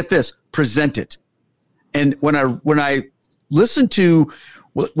and get this, present it. And when I listened to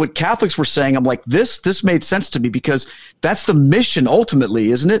what Catholics were saying, I'm like, this made sense to me, because that's the mission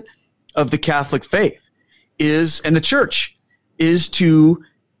ultimately, isn't it, of the Catholic faith and the church is to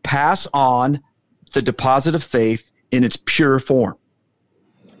pass on the deposit of faith in its pure form.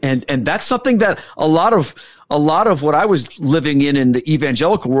 And that's something that a lot of what I was living in the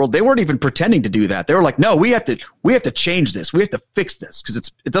evangelical world, they weren't even pretending to do that. They were like, no, we have to change this. We have to fix this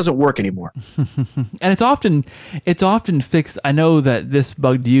because it doesn't work anymore. And it's often fixed. I know that this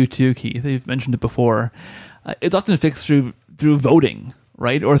bugged you too, Keith. You've mentioned it before. It's often fixed through voting,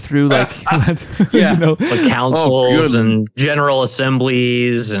 right? Or through like like councils and general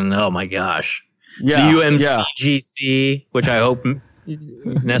assemblies, and oh my gosh, the UMCGC, which I hope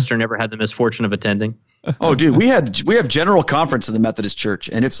Nestor never had the misfortune of attending. Oh, dude, we have general conference in the Methodist Church,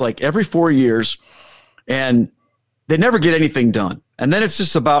 and it's like every 4 years, and they never get anything done. And then it's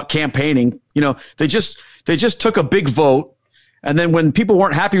just about campaigning. They just took a big vote, and then when people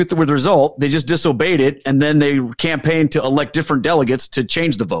weren't happy with the result, they just disobeyed it, and then they campaigned to elect different delegates to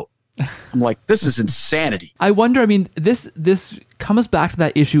change the vote. I'm like, this is insanity. I wonder. I mean, this comes back to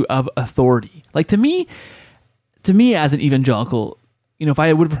that issue of authority. Like to me as an evangelical, if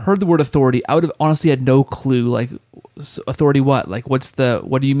I would have heard the word authority, I would have honestly had no clue. Like, authority what? Like, what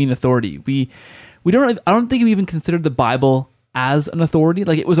do you mean authority? I don't think we even considered the Bible as an authority.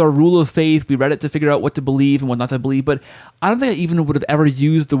 Like, it was our rule of faith. We read it to figure out what to believe and what not to believe. But I don't think I even would have ever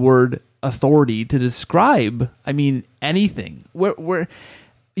used the word authority to describe, anything.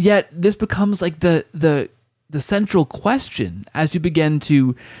 Yet this becomes like the central question as you begin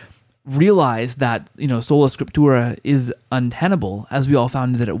to realize that Sola Scriptura is untenable, as we all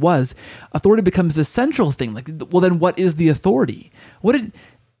found that it was. Authority becomes the central thing. Like, well, then what is the authority?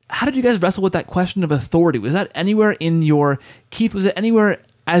 How did you guys wrestle with that question of authority? Was that anywhere in Keith? Was it anywhere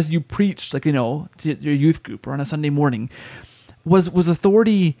as you preached, like to your youth group or on a Sunday morning? Was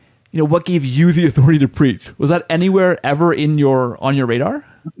authority? What gave you the authority to preach? Was that anywhere ever on your radar?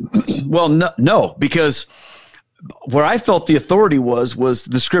 Well, no, because where I felt the authority was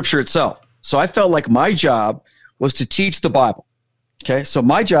the scripture itself. So I felt like my job was to teach the Bible. Okay. So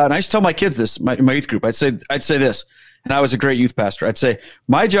my job, and I used to tell my kids this, my youth group, I'd say this, and I was a great youth pastor. I'd say,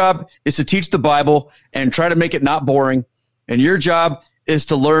 my job is to teach the Bible and try to make it not boring. And your job is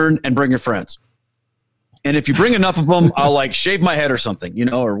to learn and bring your friends. And if you bring enough of them, I'll like shave my head or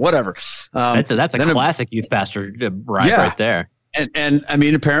something, or whatever. That's a classic youth pastor right there. And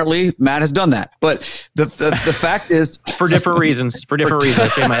apparently Matt has done that, but the fact is for different reasons. I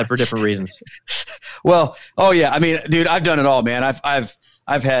shave my head for different reasons. Well, oh yeah. I mean, dude, I've done it all, man.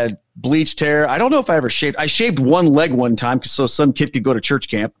 I've had bleached hair. I don't know if I ever shaved. I shaved one leg one time so some kid could go to church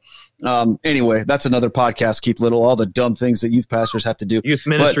camp. Anyway, that's another podcast, Keith Little, all the dumb things that youth pastors have to do. Youth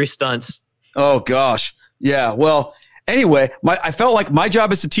ministry stunts. Oh gosh. Yeah. Well, anyway, I felt like my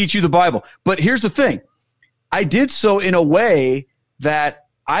job is to teach you the Bible, but here's the thing. I did so in a way that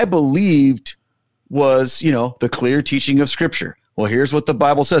I believed was, the clear teaching of Scripture. Well, here's what the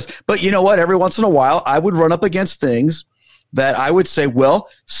Bible says. But you know what? Every once in a while, I would run up against things that I would say, well,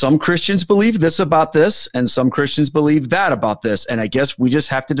 some Christians believe this about this, and some Christians believe that about this. And I guess we just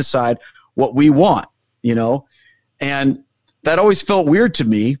have to decide what we want, And that always felt weird to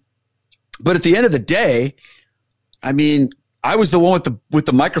me. But at the end of the day, I mean, I was the one with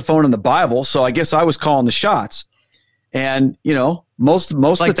the microphone and the Bible, so I guess I was calling the shots. And, most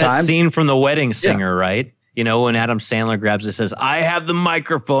like of the time. Like that scene from The Wedding Singer, right? When Adam Sandler grabs it, says, I have the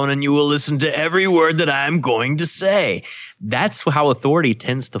microphone and you will listen to every word that I'm going to say. That's how authority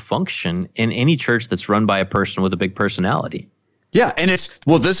tends to function in any church that's run by a person with a big personality. Yeah. And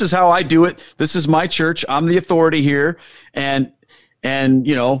this is how I do it. This is my church. I'm the authority here. And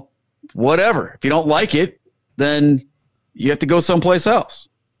whatever. If you don't like it, then you have to go someplace else.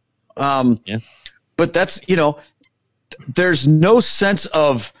 But that's, there's no sense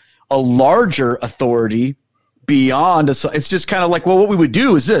of a larger authority beyond it's just kind of like, well, what we would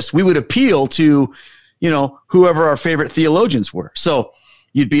do is this. We would appeal to, whoever our favorite theologians were. So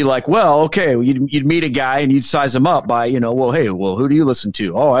you'd be like, well, okay, you'd meet a guy and you'd size him up by, who do you listen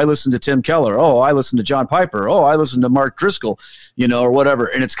to? Oh, I listen to Tim Keller. Oh, I listen to John Piper. Oh, I listen to Mark Driscoll, or whatever.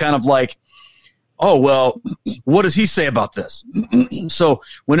 And it's kind of like, oh, well, what does he say about this? So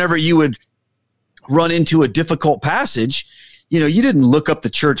whenever you would run into a difficult passage, you didn't look up the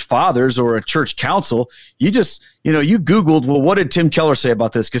church fathers or a church council. You just, you Googled, well, what did Tim Keller say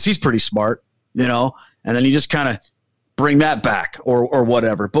about this? Because he's pretty smart, and then you just kind of bring that back or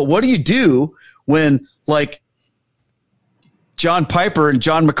whatever. But what do you do when, like, John Piper and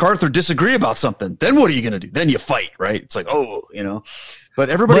John MacArthur disagree about something? Then what are you going to do? Then you fight, right? It's like, But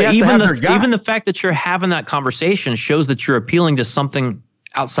everybody has to have their guy. Even the fact that you're having that conversation shows that you're appealing to something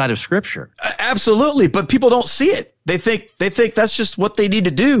outside of Scripture. Absolutely, but people don't see it. They think that's just what they need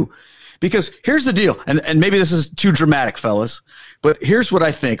to do. Because here's the deal, and maybe this is too dramatic, fellas, but here's what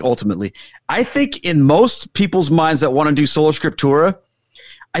I think ultimately. I think in most people's minds that want to do Sola Scriptura,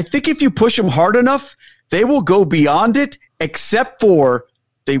 I think if you push them hard enough, they will go beyond it, except for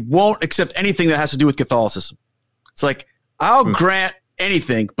they won't accept anything that has to do with Catholicism. It's like, I'll grant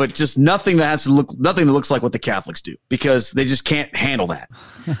anything, but just nothing that looks like what the Catholics do, because they just can't handle that.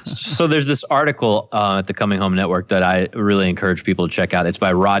 So there's this article at the Coming Home Network that I really encourage people to check out. It's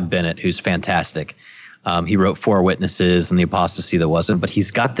by Rod Bennett, who's fantastic. He wrote 4 Witnesses and the Apostasy That Wasn't, but he's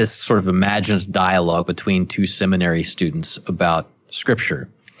got this sort of imagined dialogue between 2 seminary students about Scripture.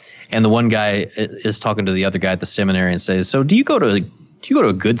 And the one guy is talking to the other guy at the seminary and says, so do you go to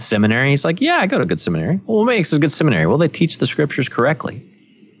a good seminary? He's like, yeah, I go to a good seminary. Well, what makes a good seminary? Well, they teach the Scriptures correctly.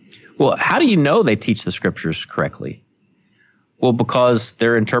 Well, how do you know they teach the Scriptures correctly? Well, because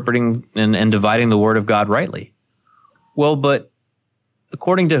they're interpreting and dividing the Word of God rightly. Well, but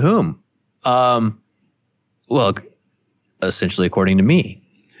according to whom? Well, essentially according to me.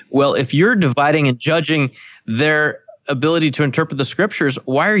 Well, if you're dividing and judging their ability to interpret the Scriptures,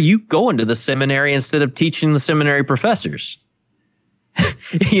 why are you going to the seminary instead of teaching the seminary professors?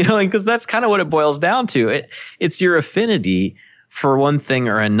 Because that's kind of what it boils down to. It's your affinity for one thing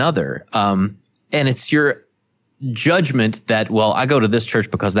or another. And it's your judgment that, well, I go to this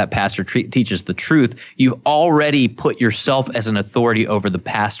church because that pastor teaches the truth. You've already put yourself as an authority over the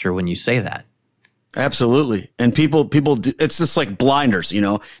pastor when you say that. Absolutely. And people, it's just like blinders,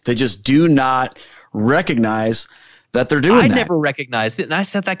 they just do not recognize that they're doing that. I never recognized it, and I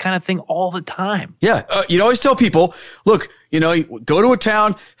said that kind of thing all the time. Yeah, you'd always tell people, look, go to a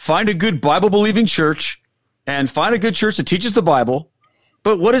town, find a good Bible-believing church, and find a good church that teaches the Bible.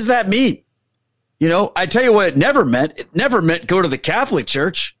 But what does that mean? I tell you what it never meant. It never meant go to the Catholic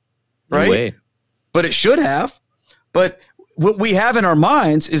Church, right? No way. But it should have. But what we have in our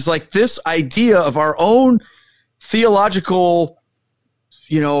minds is like this idea of our own theological,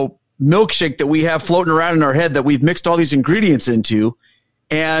 milkshake that we have floating around in our head that we've mixed all these ingredients into,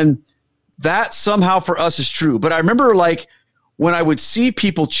 and that somehow for us is true. But I remember, like, when I would see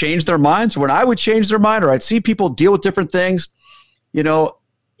people change their minds, when I would change their mind, or I'd see people deal with different things, you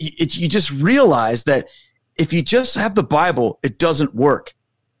just realize that if you just have the Bible, it doesn't work.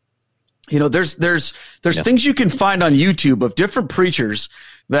 There's things you can find on YouTube of different preachers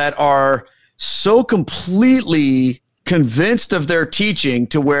that are so completely convinced of their teaching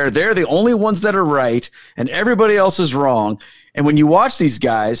to where they're the only ones that are right and everybody else is wrong. And when you watch these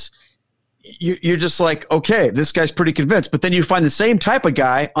guys, you're just like, okay, this guy's pretty convinced. But then you find the same type of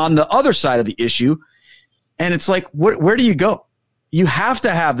guy on the other side of the issue, and it's like, where do you go? You have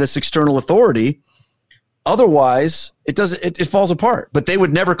to have this external authority. Otherwise, it falls apart. But they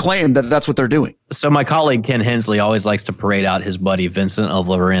would never claim that that's what they're doing. So my colleague Ken Hensley always likes to parade out his buddy Vincent of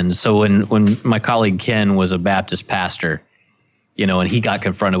Lerins. So when my colleague Ken was a Baptist pastor, and he got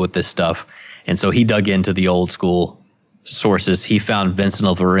confronted with this stuff, and so he dug into the old school sources, he found Vincent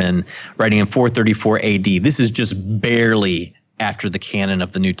of Lerins writing in 434 AD. This is just barely after the canon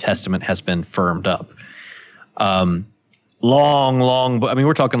of the New Testament has been firmed up. Long, I mean,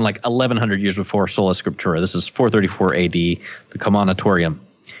 we're talking like 1100 years before Sola Scriptura. This is 434 AD, the Commonatorium.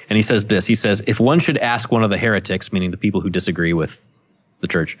 And he says this, he says, if one should ask one of the heretics, meaning the people who disagree with the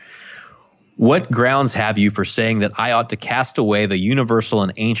church, what grounds have you for saying that I ought to cast away the universal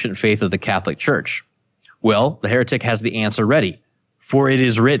and ancient faith of the Catholic Church? Well, the heretic has the answer ready, for it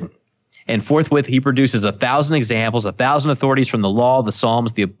is written. And forthwith he produces 1,000 examples, 1,000 authorities from the law, the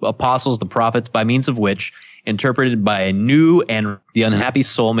Psalms, the apostles, the prophets, by means of which, interpreted by a new and the unhappy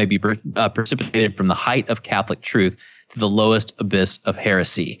soul, may be precipitated from the height of Catholic truth to the lowest abyss of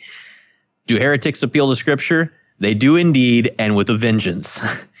heresy. Do heretics appeal to Scripture? They do indeed, and with a vengeance.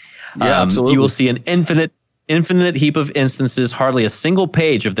 Yeah, absolutely. You will see an infinite heap of instances, hardly a single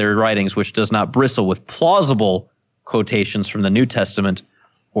page of their writings which does not bristle with plausible quotations from the New Testament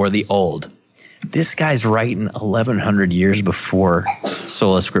or the Old. This guy's writing 1,100 years before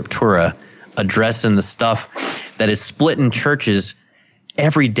Sola Scriptura, addressing the stuff that is splitting churches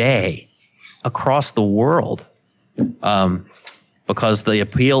every day across the world, because the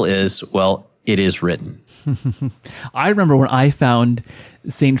appeal is, well, it is written. I remember when I found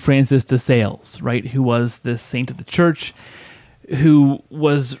St. Francis de Sales, right, who was this saint of the church, who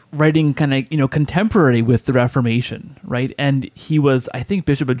was writing kind of, contemporary with the Reformation, right? And he was, I think,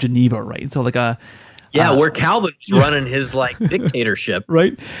 Bishop of Geneva, right? So like where Calvin was running his dictatorship,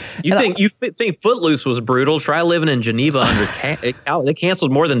 right? You think Footloose was brutal? Try living in Geneva under Calvin. They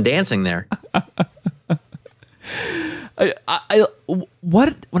canceled more than dancing there. So I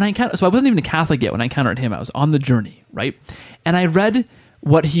wasn't even a Catholic yet when I encountered him. I was on the journey, right? And I read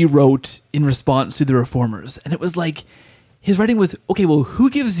what he wrote in response to the Reformers, and it was like his writing was, okay, well, who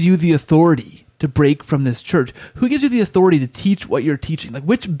gives you the authority to break from this church? Who gives you the authority to teach what you're teaching? Like,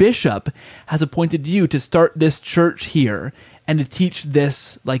 which bishop has appointed you to start this church here and to teach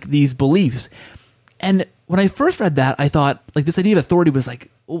this, these beliefs? And when I first read that, I thought, this idea of authority was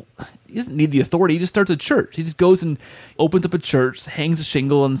well, he doesn't need the authority. He just starts a church. He just goes and opens up a church, hangs a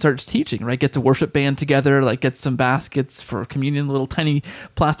shingle, and starts teaching, right? Gets a worship band together, gets some baskets for communion, little tiny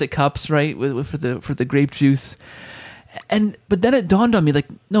plastic cups, right, for the grape juice. But then it dawned on me,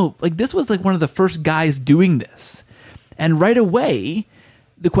 no, this was one of the first guys doing this. And right away,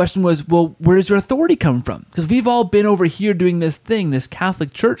 the question was, well, where does your authority come from? Because we've all been over here doing this thing, this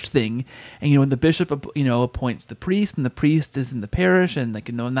Catholic Church thing. And, when the bishop, appoints the priest, and the priest is in the parish, and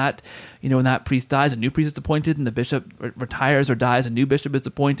when that priest dies, a new priest is appointed, and the bishop retires or dies, a new bishop is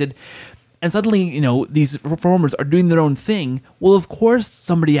appointed. And suddenly, these reformers are doing their own thing. Well, of course,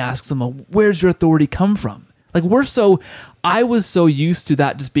 somebody asks them, well, where's your authority come from? I was so used to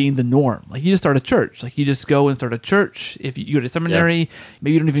that just being the norm. You just start a church. You just go and start a church. If you go to seminary,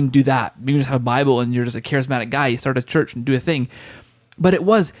 maybe you don't even do that. Maybe you just have a Bible and you're just a charismatic guy. You start a church and do a thing. But it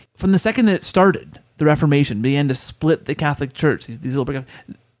was, from the second that it started, the Reformation began to split the Catholic Church. These little,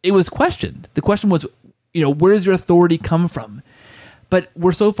 it was questioned. The question was, where does your authority come from? But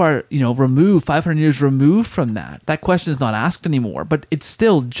we're so far, removed, 500 years removed from that. That question is not asked anymore, but it's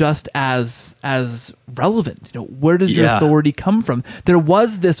still just as relevant. Where does your authority come from? There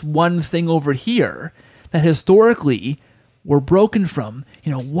was this one thing over here that historically we're broken from.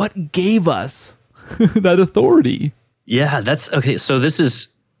 What gave us that authority? Yeah, that's okay. So this is,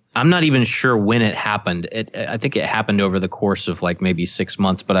 I'm not even sure when it happened. I think it happened over the course of maybe 6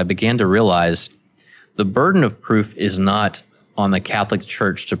 months, but I began to realize the burden of proof is not on the Catholic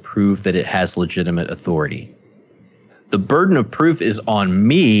Church to prove that it has legitimate authority. The burden of proof is on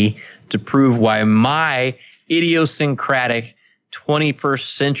me to prove why my idiosyncratic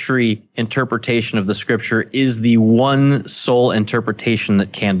 21st century interpretation of the Scripture is the one sole interpretation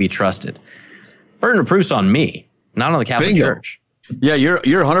that can be trusted. Burden of proof's on me, not on the Catholic Bingo. Church. Yeah, you're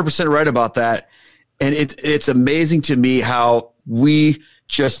 100% right about that. And it's amazing to me how we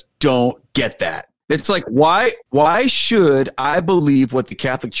just don't get that. It's why should I believe what the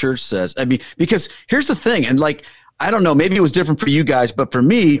Catholic Church says? I mean, because here's the thing, and I don't know, maybe it was different for you guys, but for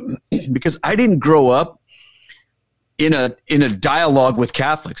me, because I didn't grow up in a dialogue with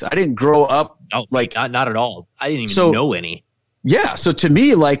Catholics. I didn't grow up not at all. I didn't even know any. Yeah, so to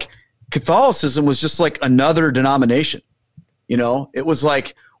me, like, Catholicism was just like another denomination. It was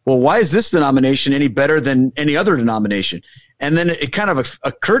like, well, why is this denomination any better than any other denomination? And then it kind of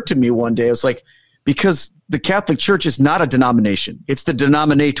occurred to me one day. I was like, because the Catholic Church is not a denomination. It's the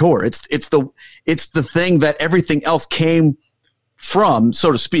denominator. It's the thing that everything else came from,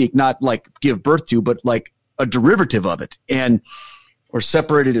 so to speak, not like give birth to, but like a derivative of it, or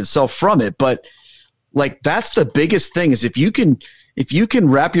separated itself from it. But like, that's the biggest thing, is if you can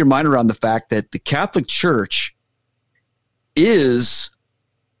wrap your mind around the fact that the Catholic Church is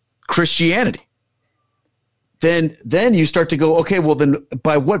Christianity, then you start to go, okay, well then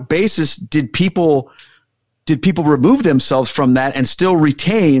by what basis did people remove themselves from that and still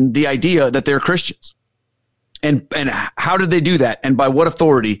retain the idea that they're Christians? And how did they do that? And by what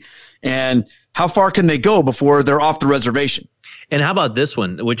authority? And how far can they go before they're off the reservation? And how about this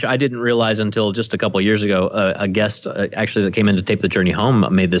one, which I didn't realize until just a couple of years ago? A guest actually that came in to tape the Journey Home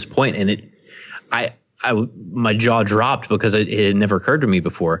made this point, and my jaw dropped because it had never occurred to me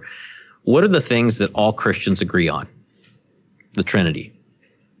before. What are the things that all Christians agree on? The Trinity,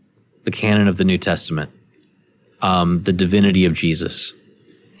 the canon of the New Testament, the divinity of Jesus,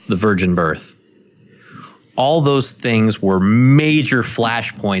 the virgin birth. All those things were major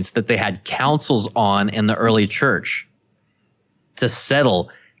flashpoints that they had councils on in the early church to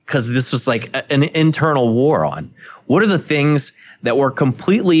settle, because this was like an internal war on. What are the things that were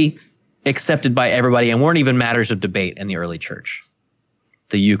completely accepted by everybody and weren't even matters of debate in the early church?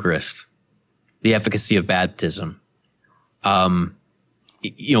 The Eucharist, the efficacy of baptism, the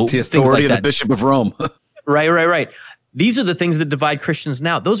things authority like of that. the Bishop of Rome. Right. These are the things that divide Christians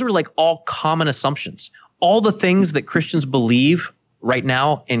now. Those are like all common assumptions. All the things that Christians believe right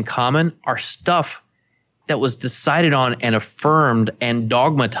now in common are stuff that was decided on and affirmed and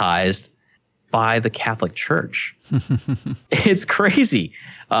dogmatized by the Catholic Church. It's crazy.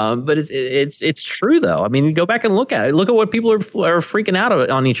 But it's true though. I mean, you go back and look at it. Look at what people are freaking out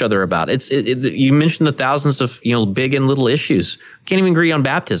on each other about. You mentioned the thousands of big and little issues. Can't even agree on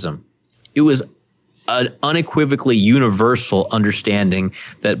baptism. It was an unequivocally universal understanding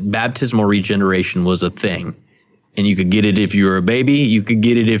that baptismal regeneration was a thing. And you could get it if you were a baby. You could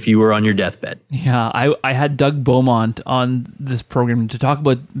get it if you were on your deathbed. Yeah, I had Doug Beaumont on this program to talk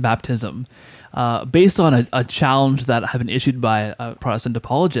about baptism based on a challenge that had been issued by a Protestant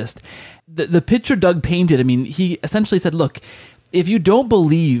apologist. The picture Doug painted, I mean, he essentially said, look, if you don't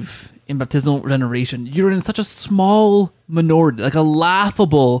believe in baptismal regeneration, you're in such a small minority, like a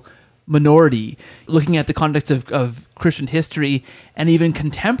laughable minority, looking at the context of Christian history and even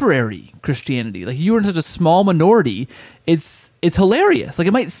contemporary Christianity. Like, you're in such a small minority, it's hilarious. Like,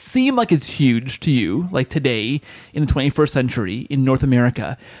 it might seem like it's huge to you, like today in the 21st century in North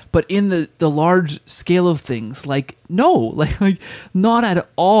America, but in the large scale of things, like, no, like not at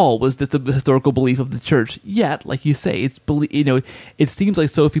all was this the historical belief of the church. Yet, like you say, it seems like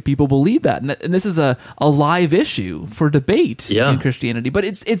so few people believe that, and this is a live issue for debate in Christianity. But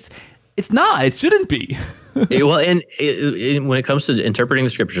it's not. It shouldn't be. Well, and when it comes to interpreting the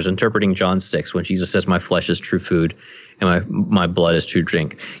scriptures, interpreting John 6, when Jesus says, "My flesh is true food, and my blood is true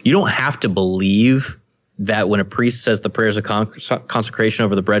drink," you don't have to believe that when a priest says the prayers of consecration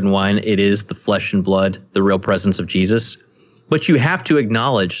over the bread and wine, it is the flesh and blood, the real presence of Jesus. But you have to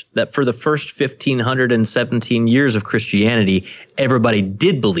acknowledge that for the first 1,517 years of Christianity, everybody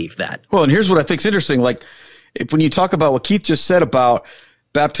did believe that. Well, and here's what I think is interesting. Like, when you talk about what Keith just said about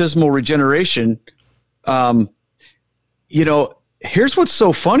baptismal regeneration, here's what's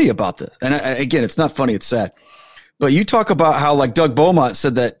so funny about this. And again, it's not funny, it's sad. But you talk about how, like, Doug Beaumont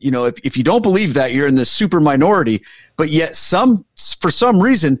said that, if you don't believe that, you're in this super minority, but yet for some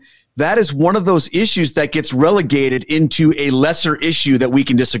reason, that is one of those issues that gets relegated into a lesser issue that we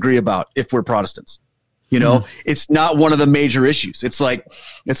can disagree about if we're Protestants. It's not one of the major issues. It's like,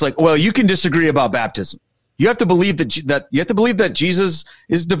 well, you can disagree about baptism. You have to believe that Jesus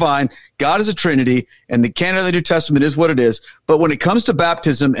is divine, God is a Trinity, and the canon of the New Testament is what it is. But when it comes to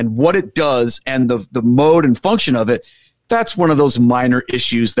baptism and what it does and the mode and function of it, that's one of those minor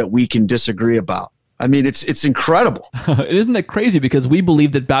issues that we can disagree about. I mean, it's incredible. Isn't it crazy? Because we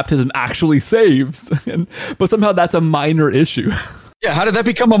believe that baptism actually saves, but somehow that's a minor issue. Yeah, how did that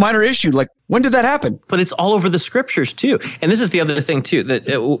become a minor issue? Like, when did that happen? But it's all over the scriptures too. And this is the other thing too that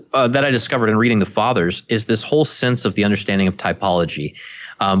I discovered in reading the Fathers is this whole sense of the understanding of typology.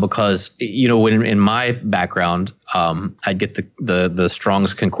 because when in my background, I'd get the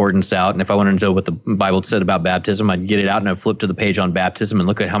Strong's Concordance out, and if I wanted to know what the Bible said about baptism, I'd get it out and I'd flip to the page on baptism and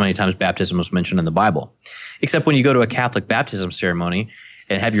look at how many times baptism was mentioned in the Bible. Except when you go to a Catholic baptism ceremony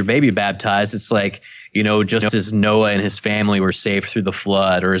and have your baby baptized, it's like, just as Noah and his family were saved through the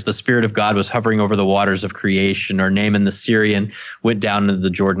flood, or as the Spirit of God was hovering over the waters of creation, or Naaman the Syrian went down into the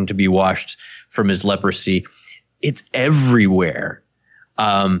Jordan to be washed from his leprosy. It's everywhere.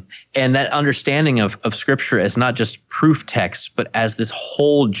 And that understanding of Scripture as not just proof text, but as this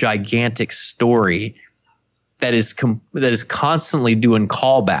whole gigantic story that is constantly doing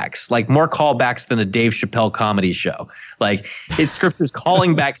callbacks, like more callbacks than a Dave Chappelle comedy show. Like Scripture's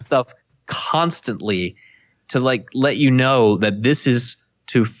calling back stuff constantly to let you know that this is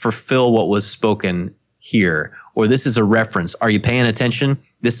to fulfill what was spoken here, or this is a reference. Are you paying attention?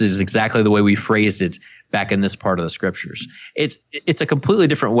 This is exactly the way we phrased it back in this part of the Scriptures. It's a completely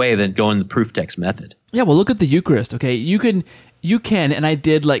different way than going the proof text method. Yeah, well, look at the Eucharist, okay? You can, and I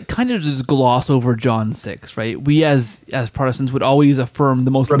did kind of just gloss over John 6, right? We as Protestants would always affirm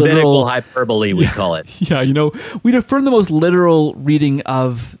the most rabbinical literal hyperbole, we call it. Yeah, we'd affirm the most literal reading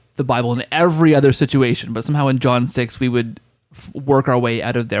of the Bible in every other situation, but somehow in John 6 we would work our way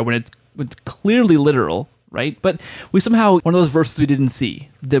out of there when it's clearly literal, right? But we somehow, one of those verses we didn't see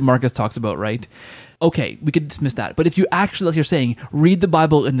that Marcus talks about, right? Okay, we could dismiss that. But if you actually, like you're saying, read the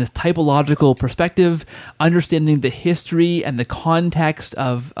Bible in this typological perspective, understanding the history and the context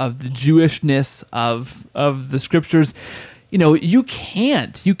of the Jewishness of the Scriptures, you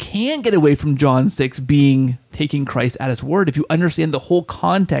can't get away from John 6 taking Christ at his word if you understand the whole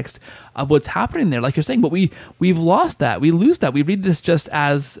context of what's happening there. Like you're saying, but we've lost that. We lose that. We read this just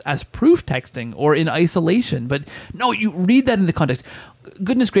as proof texting or in isolation. But no, you read that in the context.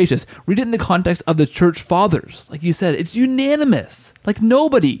 Goodness gracious, read it in the context of the church fathers. Like you said, it's unanimous. Like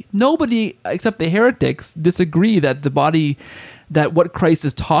nobody except the heretics disagree that that what Christ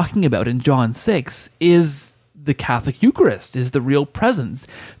is talking about in John 6 is the Catholic Eucharist, is the real presence.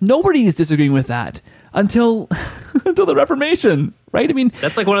 Nobody is disagreeing with that until the Reformation, right? I mean,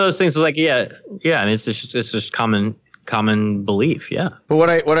 that's like one of those things. Is like, yeah. I mean, it's just common belief, yeah. But what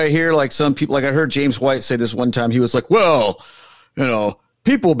I hear, like some people, like I heard James White say this one time. He was like, well,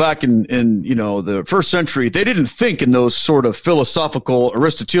 people back in the first century, they didn't think in those sort of philosophical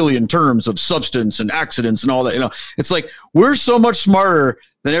Aristotelian terms of substance and accidents and all that. It's like we're so much smarter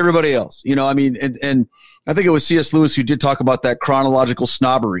than everybody else. I mean, and I think it was C.S. Lewis who did talk about that chronological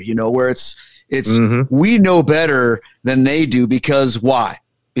snobbery. Where it's we know better than they do because why?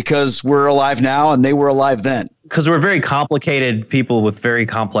 Because we're alive now and they were alive then. Because we're very complicated people with very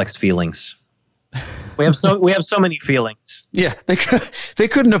complex feelings. We have so many feelings. Yeah, they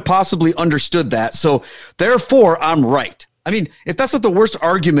couldn't have possibly understood that. So therefore, I'm right. I mean, if that's not the worst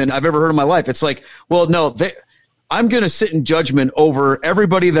argument I've ever heard in my life, it's like, well, no, I'm going to sit in judgment over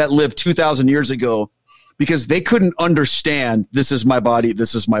everybody that lived 2,000 years ago because they couldn't understand this is my body,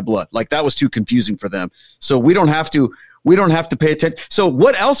 this is my blood. Like that was too confusing for them. So we don't have to pay attention. So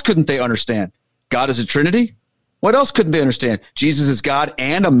what else couldn't they understand? God is a Trinity? What else couldn't they understand? Jesus is God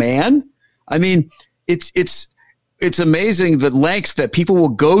and a man? I mean, it's amazing the lengths that people will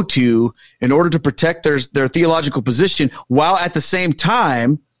go to in order to protect their theological position while at the same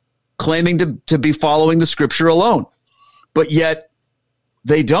time claiming to be following the Scripture alone. But yet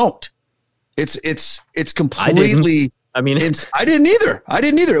they don't. It's completely. I didn't either.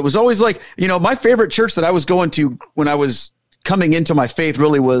 It was always like, my favorite church that I was going to when I was coming into my faith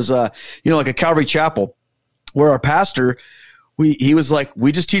really was, like a Calvary Chapel, where our pastor, he was like,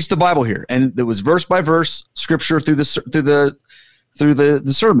 we just teach the Bible here, and it was verse by verse Scripture through the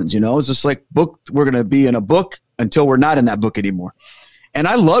sermons. It's just like book. We're going to be in a book until we're not in that book anymore. And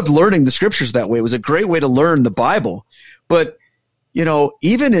I loved learning the Scriptures that way. It was a great way to learn the Bible. But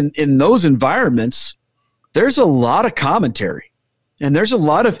even in those environments, there's a lot of commentary and there's a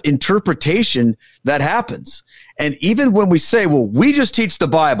lot of interpretation that happens. And even when we say, well, we just teach the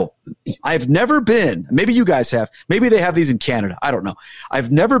Bible, I've never been, maybe you guys have, maybe they have these in Canada, I don't know.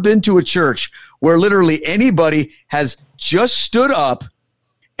 I've never been to a church where literally anybody has just stood up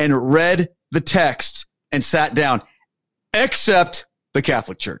and read the text and sat down, except the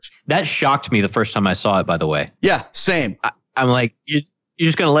Catholic Church. That shocked me the first time I saw it, by the way. Yeah, same. I'm like, you're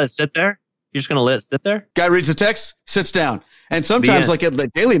just going to let it sit there? You're just going to let it sit there? Guy reads the text, sits down. And sometimes, like at the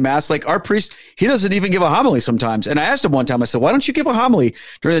daily mass, like our priest, he doesn't even give a homily sometimes. And I asked him one time, I said, why don't you give a homily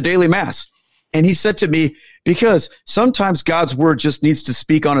during the daily mass? And he said to me, because sometimes God's word just needs to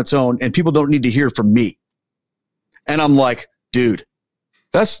speak on its own and people don't need to hear from me. And I'm like, dude,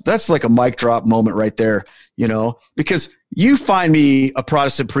 That's like a mic drop moment right there, because you find me a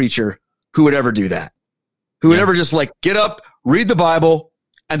Protestant preacher who would ever do that, who would ever just like get up, read the Bible,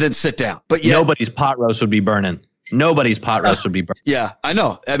 and then sit down. But yet, nobody's pot roast would be burning. Nobody's pot roast would be burning. Yeah, I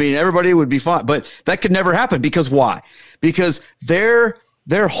know. I mean, everybody would be fine, but that could never happen because why? Because their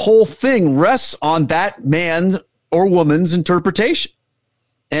whole thing rests on that man or woman's interpretation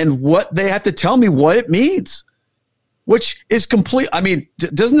and what they have to tell me what it means. Which is complete. I mean,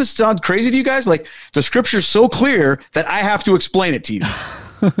 doesn't this sound crazy to you guys? Like the scripture's so clear that I have to explain it to you.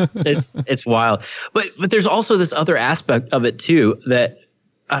 It's wild. But there's also this other aspect of it too that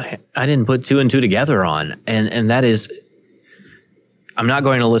I didn't put two and two together on. And that is, I'm not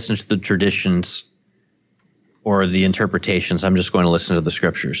going to listen to the traditions or the interpretations. I'm just going to listen to the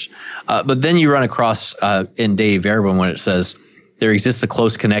scriptures. But then you run across in Dave Verban when it says, there exists a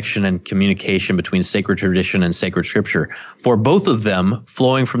close connection and communication between sacred tradition and sacred scripture. For both of them,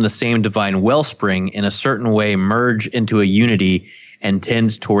 flowing from the same divine wellspring, in a certain way merge into a unity and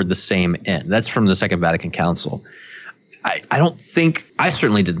tend toward the same end. That's from the Second Vatican Council. I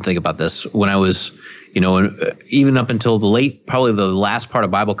certainly didn't think about this when I was, even up until probably the last part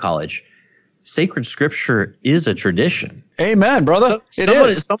of Bible college. Sacred scripture is a tradition. Amen, brother.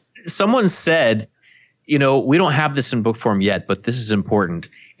 Someone said, we don't have this in book form yet, but this is important.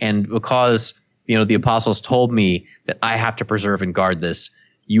 And because, the apostles told me that I have to preserve and guard this,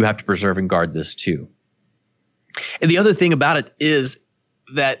 you have to preserve and guard this too. And the other thing about it is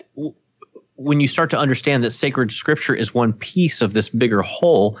that when you start to understand that sacred scripture is one piece of this bigger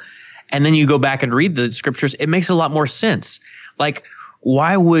whole, and then you go back and read the scriptures, it makes a lot more sense. Like,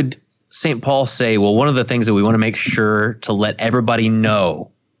 why would St. Paul say, well, one of the things that we want to make sure to let everybody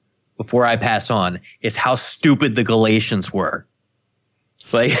know before I pass on is how stupid the Galatians were.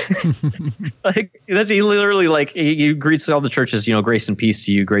 Like, he literally he greets all the churches, grace and peace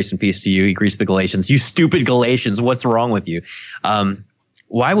to you, grace and peace to you. He greets the Galatians, you stupid Galatians, what's wrong with you?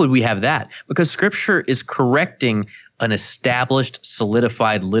 Why would we have that? Because scripture is correcting an established,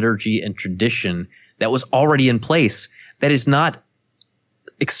 solidified liturgy and tradition that was already in place, that is not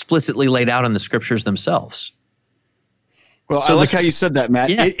explicitly laid out in the scriptures themselves. Well, so I like how you said that, Matt.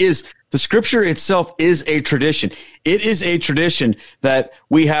 Yeah. The scripture itself is a tradition. It is a tradition that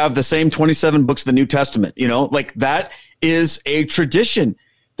we have the same 27 books of the New Testament, that is a tradition.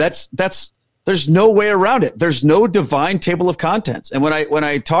 There's no way around it. There's no divine table of contents. And when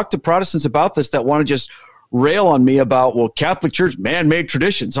I talk to Protestants about this that want to just rail on me about, well, Catholic Church, man-made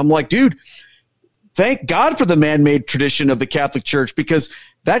traditions, I'm like, dude, thank God for the man-made tradition of the Catholic Church, because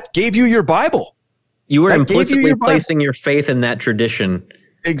that gave you your Bible. You were implicitly placing your faith in that tradition.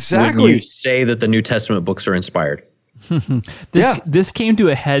 Exactly. When you say that the New Testament books are inspired. This came to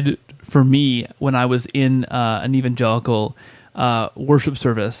a head for me when I was in an evangelical worship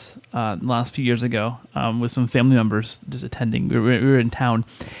service the last few years ago with some family members just attending. We were in town,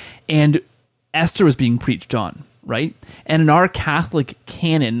 and Esther was being preached on. Right, and in our Catholic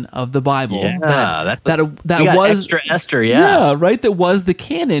canon of the Bible, that was Esther, right, that was the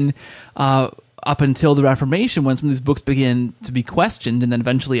canon up until the Reformation, when some of these books began to be questioned, and then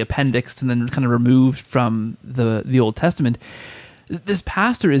eventually appendixed, and then kind of removed from the Old Testament. This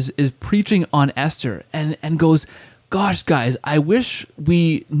pastor is preaching on Esther and goes, "Gosh, guys, I wish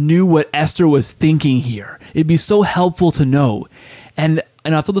we knew what Esther was thinking here. It'd be so helpful to know." And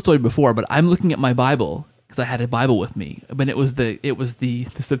I've told the story before, but I'm looking at my Bible, because I had a Bible with me, but it was the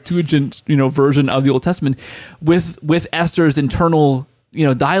Septuagint, version of the Old Testament with Esther's internal,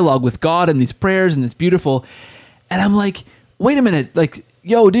 dialogue with God and these prayers, and it's beautiful. And I'm like, wait a minute, like,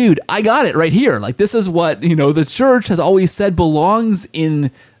 yo, dude, I got it right here. Like, this is what, the church has always said belongs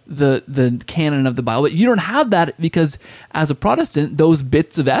in the canon of the Bible. But you don't have that because as a Protestant, those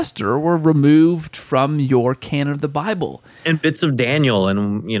bits of Esther were removed from your canon of the Bible. And bits of Daniel,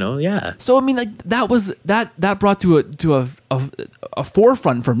 and So I mean, like, that brought to a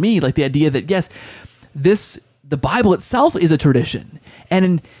forefront for me, like the idea that yes, the Bible itself is a tradition,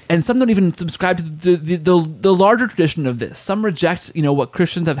 and some don't even subscribe to the larger tradition of this. Some reject what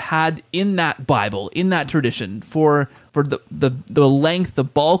Christians have had in that Bible, in that tradition for the length, the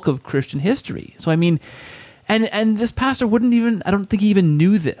bulk of Christian history. So I mean. And this pastor I don't think he even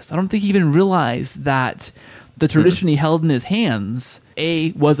knew this. I don't think he even realized that the tradition he held in his hands,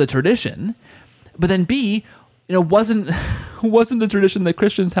 A, was a tradition, but then B, wasn't the tradition that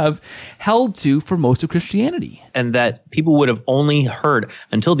Christians have held to for most of Christianity. And that people would have only heard,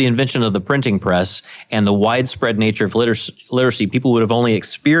 until the invention of the printing press and the widespread nature of literacy, people would have only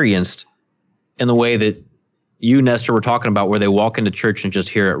experienced in the way that you, Nestor, were talking about, where they walk into church and just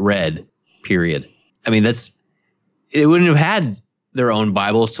hear it read, period. I mean, it wouldn't have had their own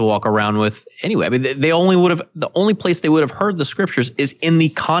Bibles to walk around with anyway. I mean, the only place they would have heard the scriptures is in the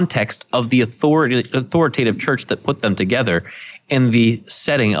context of the authoritative church that put them together in the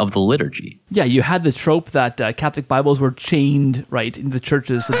setting of the liturgy. Yeah, you had the trope that Catholic Bibles were chained right in the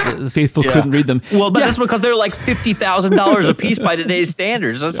churches, so the faithful couldn't read them. Well, but that's because they're like $50,000 a piece by today's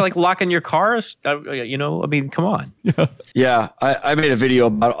standards. That's like locking your cars. I mean, come on. Yeah, I made a video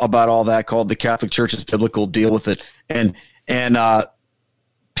about all that called "The Catholic Church's Biblical Deal with It," and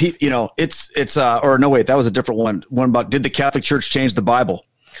it's or no, wait, that was a different one. One about, did the Catholic Church change the Bible?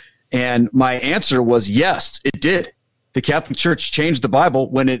 And my answer was yes, it did. The Catholic Church changed the Bible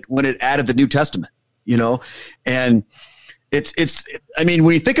when it added the New Testament, and it's I mean,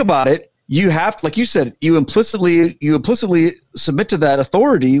 when you think about it, you have to, like you said, you implicitly submit to that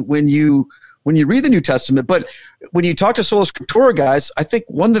authority when you read the New Testament. But when you talk to Sola Scriptura guys, I think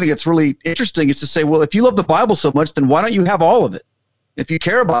one thing that's really interesting is to say, well, if you love the Bible so much, then why don't you have all of it? If you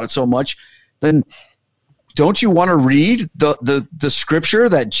care about it so much, then don't you want to read the scripture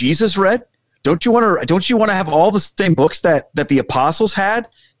that Jesus read? Don't you want to have all the same books that the apostles had,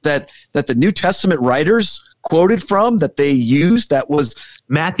 that the New Testament writers quoted from, that they used? That was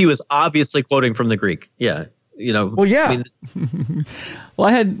Matthew is obviously quoting from the Greek. Yeah, Well, yeah. I mean, Well,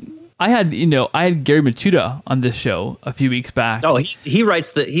 I had Gary Machuda on this show a few weeks back. Oh, he's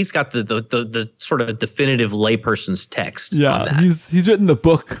got the sort of definitive layperson's text. Yeah, on that. he's written the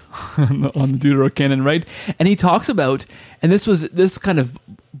book on the Deuterocanon, right? And he talks about, and this kind of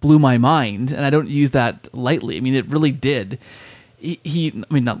blew my mind, and I don't use that lightly. I mean, it really did. I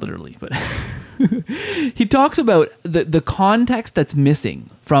mean, not literally, but he talks about the context that's missing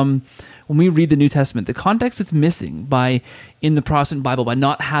from when we read the New Testament, the context that's missing in the Protestant Bible by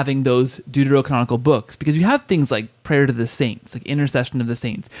not having those deuterocanonical books, because you have things like prayer to the saints, like intercession of the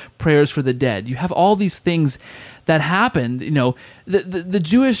saints, prayers for the dead. You have all these things that happened. The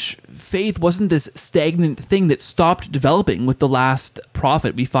Jewish faith wasn't this stagnant thing that stopped developing with the last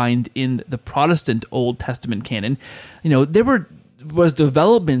prophet we find in the Protestant Old Testament canon. There was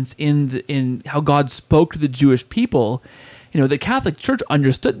developments in how God spoke to the Jewish people. The Catholic Church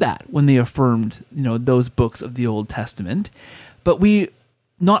understood that when they affirmed, those books of the Old Testament. But we,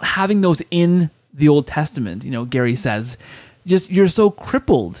 not having those in the Old Testament, Gary says, you're so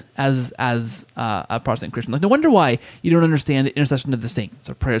crippled as a Protestant Christian. Like, no wonder why you don't understand intercession of the saints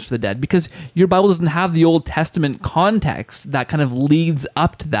or prayers for the dead, because your Bible doesn't have the Old Testament context that kind of leads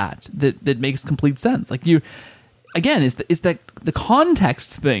up to that makes complete sense. Like again, it's that the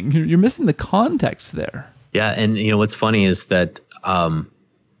context thing. You're missing the context there. Yeah, and what's funny is that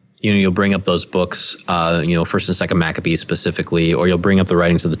you'll bring up those books, First and Second Maccabees specifically, or you'll bring up the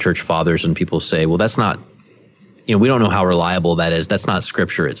writings of the Church Fathers, and people say, well, that's not, we don't know how reliable that is. That's not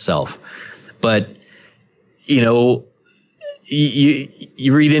Scripture itself. But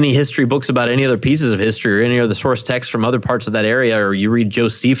you read any history books about any other pieces of history or any other source text from other parts of that area, or you read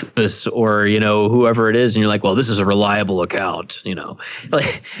Josephus or whoever it is, and you're like, well, this is a reliable account.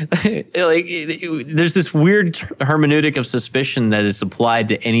 Like there's this weird hermeneutic of suspicion that is applied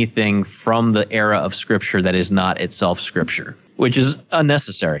to anything from the era of Scripture that is not itself Scripture, which is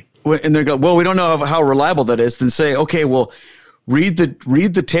unnecessary. And they go, well, we don't know how reliable that is. Then say, okay, well, read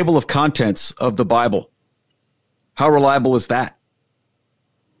the table of contents of the Bible. How reliable is that?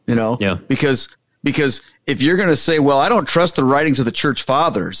 Yeah. Because if you're going to say, well, I don't trust the writings of the Church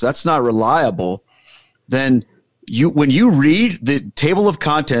Fathers, that's not reliable, then when you read the table of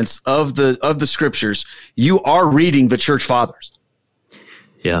contents of the Scriptures, you are reading the Church Fathers.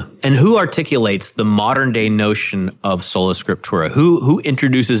 Yeah. And who articulates the modern day notion of sola scriptura? Who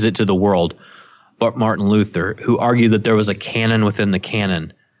introduces it to the world? But Martin Luther, who argued that there was a canon within the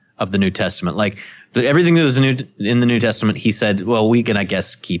canon of the New Testament. Like everything that was in the New Testament, he said, well, we can, I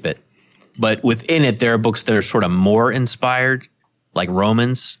guess, keep it. But within it, there are books that are sort of more inspired, like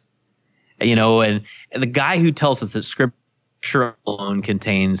Romans, and the guy who tells us that Scripture alone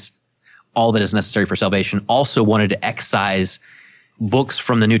contains all that is necessary for salvation also wanted to excise books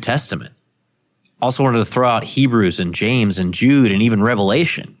from the New Testament. Also wanted to throw out Hebrews and James and Jude and even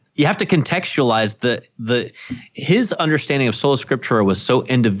Revelation. You have to contextualize his understanding of sola scriptura was so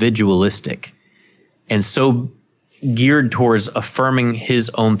individualistic and so geared towards affirming his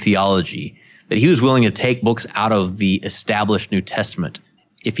own theology that he was willing to take books out of the established New Testament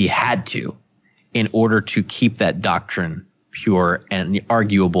if he had to, in order to keep that doctrine pure and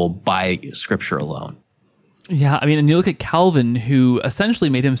arguable by Scripture alone. Yeah, I mean, and you look at Calvin, who essentially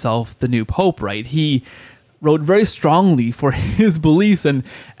made himself the new pope, right? He wrote very strongly for his beliefs, and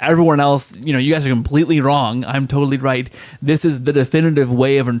everyone else, you guys are completely wrong. I'm totally right. This is the definitive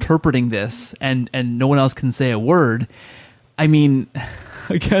way of interpreting this, and no one else can say a word. I mean,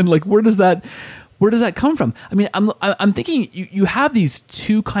 again, like where does that come from? I mean, I'm thinking you have these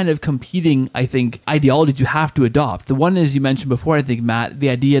two kind of competing, I think, ideologies you have to adopt. The one is you mentioned before, I think, Matt, the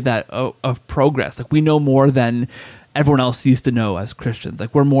idea that of progress. Like we know more than everyone else used to know as Christians.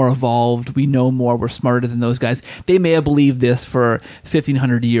 Like we're more evolved, we know more, we're smarter than those guys. They may have believed this for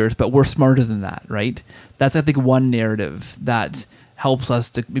 1,500 years, but we're smarter than that, right? That's, I think, one narrative that helps us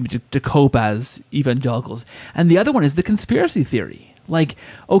to cope as evangelicals. And the other one is the conspiracy theory. Like,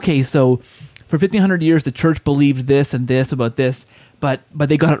 okay, so for 1,500 years, the church believed this and this about this, but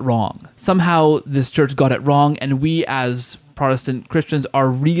they got it wrong. Somehow this church got it wrong, and we as Protestant Christians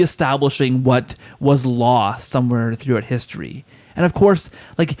are reestablishing what was lost somewhere throughout history. And of course,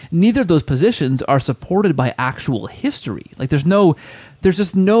 like neither of those positions are supported by actual history. Like there's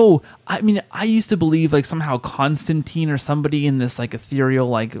just no, I mean, I used to believe like somehow Constantine or somebody in this like ethereal,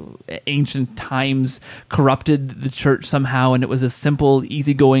 like ancient times corrupted the church somehow. And it was a simple,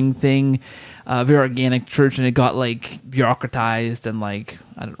 easygoing thing, very organic church. And it got like bureaucratized and like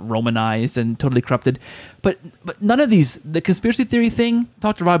Romanized and totally corrupted. But none of these, the conspiracy theory thing,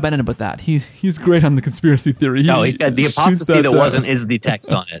 talk to Rob Bennett about that. He's great on the conspiracy theory. He's got the apostasy that wasn't is the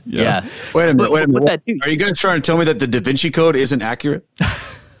text on it. Yeah. Wait a minute. With that too. Are you guys trying to tell me that the Da Vinci Code isn't accurate?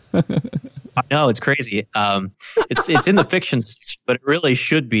 I know, it's crazy. It's in the fiction, but it really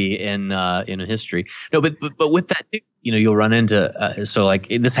should be in history. No, but with that too, you'll run into so like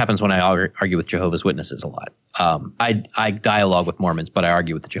this happens when I argue with Jehovah's Witnesses a lot. I dialogue with Mormons, but I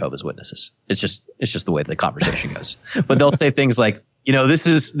argue with the Jehovah's Witnesses. It's just the way the conversation goes. But they'll say things like,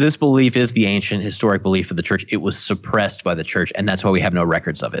 this belief is the ancient historic belief of the church. It was suppressed by the church, and that's why we have no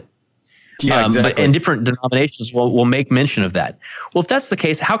records of it. Yeah, exactly. And different denominations will make mention of that. Well, if that's the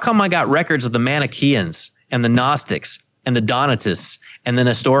case, how come I got records of the Manichaeans and the Gnostics and the Donatists and the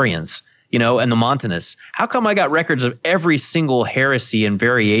Nestorians, and the Montanists? How come I got records of every single heresy and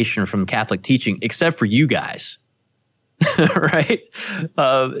variation from Catholic teaching except for you guys? Right?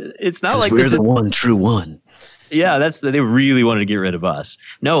 It's not like we're the one true one. Yeah, they really wanted to get rid of us.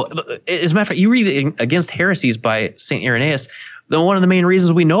 No, as a matter of fact, you read Against Heresies by St. Irenaeus. One of the main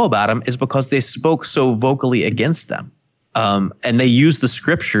reasons we know about them is because they spoke so vocally against them. And they used the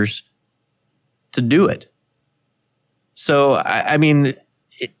scriptures to do it. So, I mean,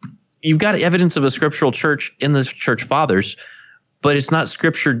 you've got evidence of a scriptural church in the church fathers, but it's not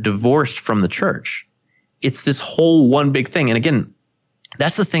scripture divorced from the church. It's this whole one big thing. And again,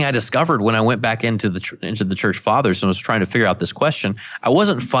 that's the thing I discovered when I went back into the church fathers and was trying to figure out this question. I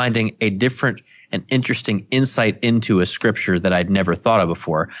wasn't finding a different and interesting insight into a scripture that I'd never thought of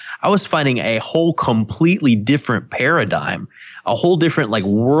before. I was finding a whole completely different paradigm, a whole different like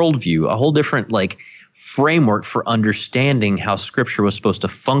worldview, a whole different like framework for understanding how scripture was supposed to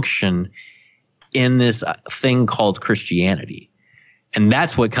function in this thing called Christianity. And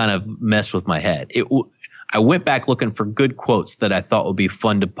that's what kind of messed with my head. I went back looking for good quotes that I thought would be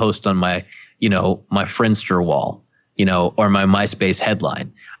fun to post on my, my Friendster wall, or my MySpace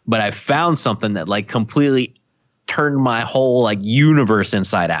headline. But I found something that like completely turned my whole like universe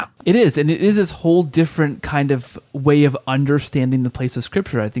inside out. It is. And it is this whole different kind of way of understanding the place of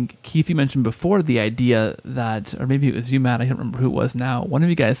scripture. I think Keith, you mentioned before the idea that, or maybe it was you, Matt, I can't remember who it was now. One of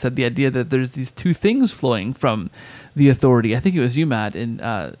you guys said the idea that there's these two things flowing from the authority. I think it was you, Matt. And,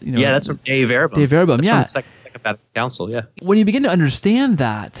 yeah, that's from Dave Arabum. That's from the Second Vatican Council, yeah. When you begin to understand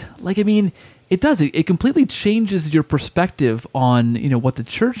that, like, I mean, it does. It completely changes your perspective on, what the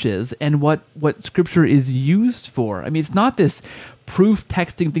church is and what scripture is used for. I mean, it's not this proof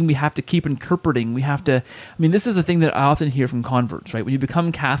texting thing we have to keep interpreting. This is the thing that I often hear from converts, right? When you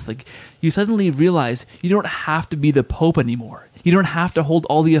become Catholic, you suddenly realize you don't have to be the Pope anymore. You don't have to hold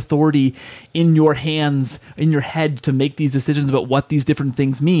all the authority in your hands, in your head to make these decisions about what these different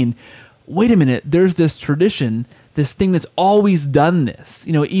things mean. Wait a minute, there's this tradition, this thing that's always done this,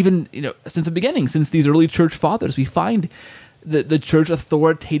 even since the beginning, since these early church fathers, we find the church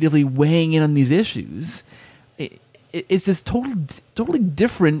authoritatively weighing in on these issues. It's this totally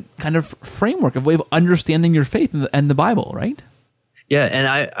different kind of framework, of way of understanding your faith and the Bible, right? Yeah, and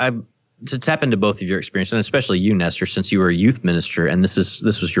I to tap into both of your experience, and especially you, Nestor, since you were a youth minister, and this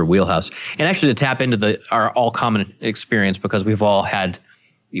was your wheelhouse, and actually to tap into our all common experience, because we've all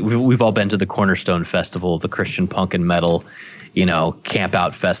been to the Cornerstone Festival, the Christian Punk and Metal, Camp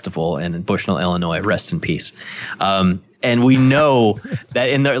Out Festival in Bushnell, Illinois. Rest in peace. And we know that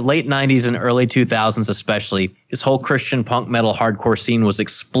in the late 90s and early 2000s especially, this whole Christian punk metal hardcore scene was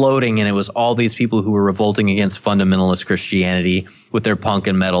exploding, and it was all these people who were revolting against fundamentalist Christianity with their punk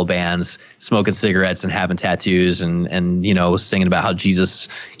and metal bands, smoking cigarettes and having tattoos and singing about how Jesus,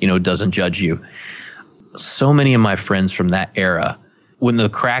 doesn't judge you. so many of my friends from that era, when the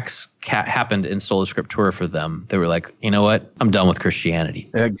cracks happened in Sola Scriptura for them, they were like, you know what? I'm done with Christianity.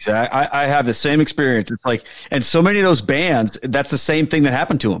 Exactly. I have the same experience. It's like, and so many of those bands, that's the same thing that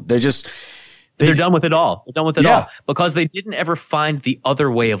happened to them. They're done with it all. They're done with it all because they didn't ever find the other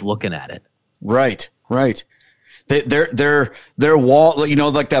way of looking at it. Right. Their wall,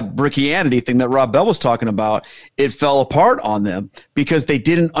 like that brickianity thing that Rob Bell was talking about, it fell apart on them because they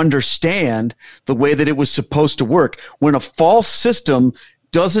didn't understand the way that it was supposed to work. When a false system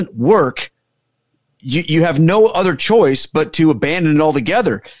doesn't work, you have no other choice but to abandon it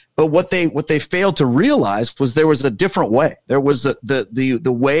altogether. But what they failed to realize was there was a different way. There was the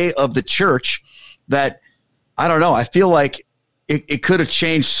way of the church that, I don't know, I feel like it could have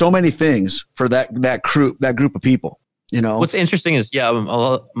changed so many things for that group of people. What's interesting is,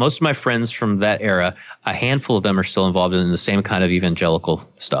 most of my friends from that era, a handful of them are still involved in the same kind of evangelical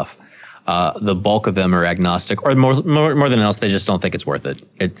stuff. The bulk of them are agnostic, or more than else, they just don't think it's worth it.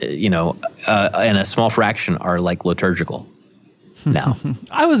 And a small fraction are like liturgical now.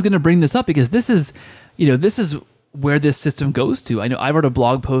 I was going to bring this up because this is where this system goes to. I know I wrote a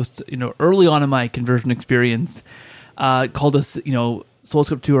blog post, early on in my conversion experience, called us, Sola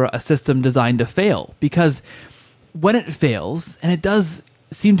Scriptura, a system designed to fail. Because when it fails, and it does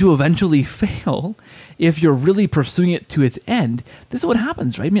seem to eventually fail, if you're really pursuing it to its end, this is what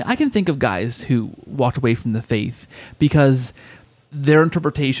happens, right? I mean, I can think of guys who walked away from the faith because their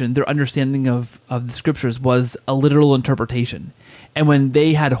interpretation, their understanding of the scriptures was a literal interpretation. And when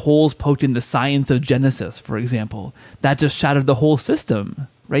they had holes poked in the science of Genesis, for example, that just shattered the whole system,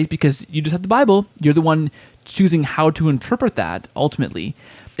 right? Because you just have the Bible, you're the one choosing how to interpret that ultimately.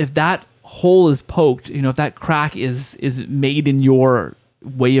 If that hole is poked, if that crack is made in your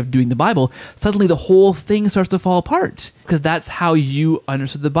way of doing the Bible, suddenly the whole thing starts to fall apart because that's how you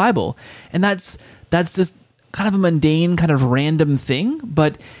understood the Bible. And that's just kind of a mundane, kind of random thing.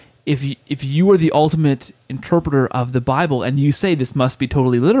 But if you are the ultimate interpreter of the Bible and you say this must be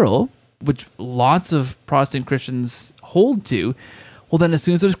totally literal, which lots of Protestant Christians hold to, well, then as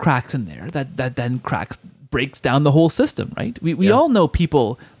soon as there's cracks in there, that then breaks down the whole system, right? We all know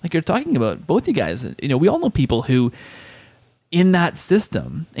people, like you're talking about, both you guys, we all know people who in that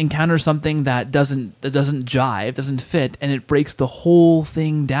system encounter something that doesn't jive, doesn't fit, and it breaks the whole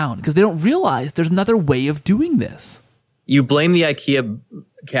thing down because they don't realize there's another way of doing this. You blame the IKEA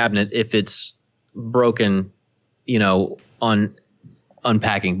cabinet if it's broken, on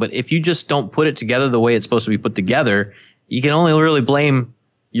unpacking. But if you just don't put it together the way it's supposed to be put together, you can only really blame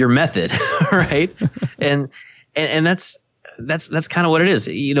your method, right? and that's kind of what it is.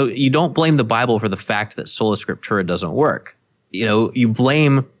 You don't blame the Bible for the fact that Sola Scriptura doesn't work. You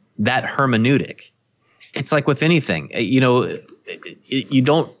blame that hermeneutic. It's like with anything. You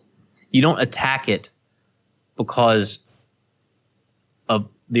don't attack it because of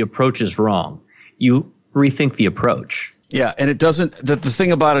the approach is wrong. You rethink the approach. Yeah, and it doesn't. The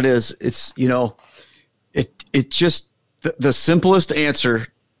thing about it is, it's it just the simplest answer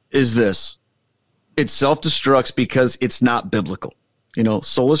is this: it self-destructs because it's not biblical.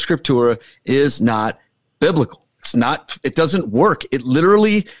 Sola Scriptura is not biblical. It's not. It doesn't work. It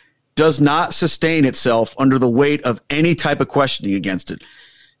literally does not sustain itself under the weight of any type of questioning against it.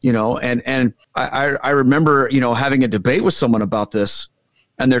 And I remember having a debate with someone about this,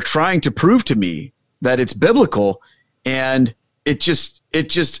 and they're trying to prove to me that it's biblical, and it just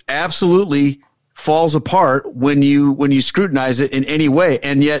absolutely falls apart when you scrutinize it in any way,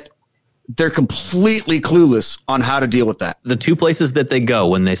 and yet they're completely clueless on how to deal with that. The two places that they go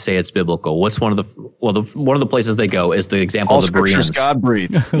when they say it's biblical, what's one of the places they go is the example All of the Bereans. God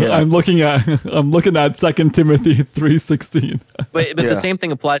breathed. Yeah. I'm looking at 2 Timothy 3:16. But the same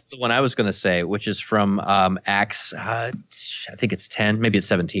thing applies to the one I was going to say, which is from Acts. I think it's 10, maybe it's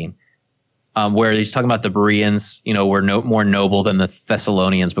 17. Where he's talking about the Bereans, were more noble than the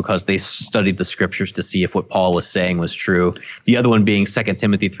Thessalonians because they studied the scriptures to see if what Paul was saying was true. The other one being 2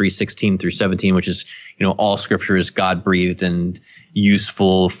 Timothy 3:16 through 17, which is, all scripture is God breathed and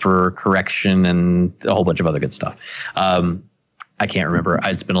useful for correction and a whole bunch of other good stuff. I can't remember.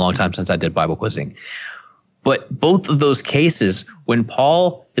 It's been a long time since I did Bible quizzing. But both of those cases, when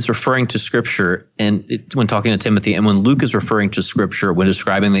Paul is referring to Scripture and when talking to Timothy, and when Luke is referring to Scripture when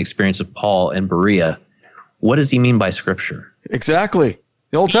describing the experience of Paul in Berea, what does he mean by Scripture? Exactly.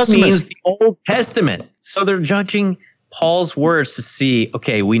 The Old Testament. Testament. He means the Old Testament. So they're judging Paul's words to see,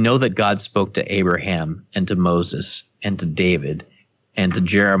 okay, we know that God spoke to Abraham and to Moses and to David and to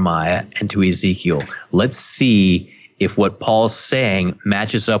Jeremiah and to Ezekiel. Let's see if what Paul's saying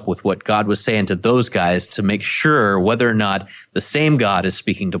matches up with what God was saying to those guys to make sure whether or not the same God is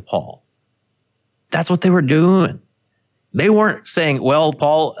speaking to Paul. That's what they were doing. They weren't saying, well,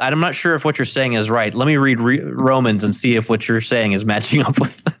 Paul, I'm not sure if what you're saying is right. Let me read Romans and see if what you're saying is matching up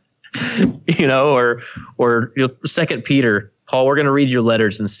with, or Second Peter. Paul, we're going to read your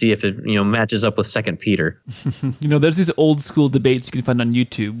letters and see if it matches up with Second Peter. There's these old school debates you can find on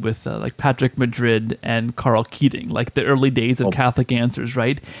YouTube with like Patrick Madrid and Carl Keating, like the early days of Catholic Answers,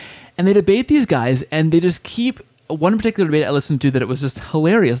 right? And they debate these guys, and they just keep one particular debate I listened to that it was just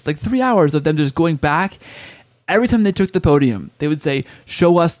hilarious, like 3 hours of them just going back. Every time they took the podium, they would say,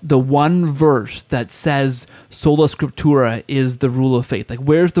 show us the one verse that says Sola Scriptura is the rule of faith. Like,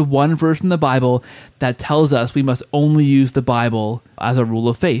 where's the one verse in the Bible that tells us we must only use the Bible as a rule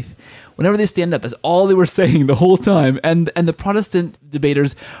of faith? Whenever they stand up, that's all they were saying the whole time. And the Protestant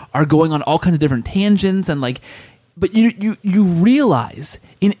debaters are going on all kinds of different tangents. And but you realize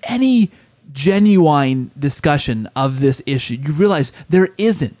in any genuine discussion of this issue, you realize there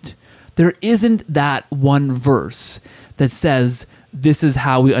isn't that one verse that says this is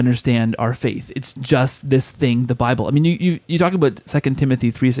how we understand our faith. It's just this thing, the Bible. I mean, you talk about 2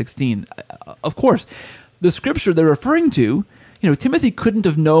 Timothy 3:16. Of course, the scripture they're referring to, Timothy couldn't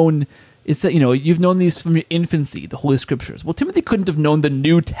have known. It's that, you've known these from your infancy, the Holy Scriptures. Well, Timothy couldn't have known the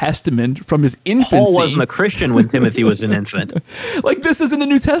New Testament from his infancy. Paul wasn't a Christian when Timothy was an infant. Like, this is in the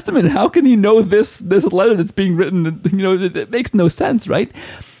New Testament. How can he know this letter that's being written? It makes no sense, right?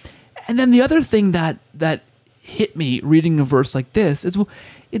 And then the other thing that hit me reading a verse like this is, well,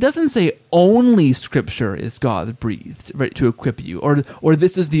 it doesn't say only Scripture is God breathed, right, to equip you, or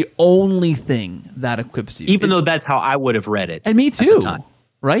this is the only thing that equips you. Even though that's how I would have read it, and me too,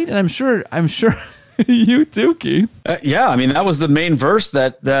 right? And I'm sure you too, Keith. Yeah, I mean, that was the main verse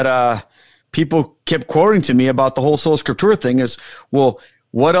that people kept quoting to me about the whole Sola Scriptura thing. Is, well,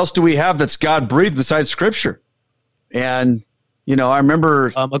 what else do we have that's God breathed besides Scripture? And I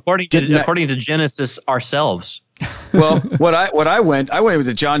remember according to Genesis ourselves. Well, what I went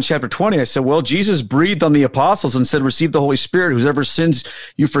to John chapter 20. I said, well, Jesus breathed on the apostles and said, receive the Holy Spirit. Whosever sins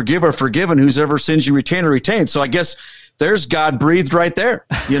you forgive are forgiven. Whosever sins you retain are retained. So I guess there's God breathed right there.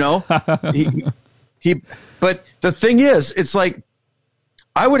 He. But the thing is, it's like,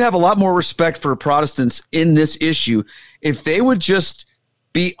 I would have a lot more respect for Protestants in this issue if they would just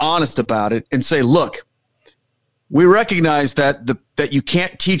be honest about it and say, look, we recognize that you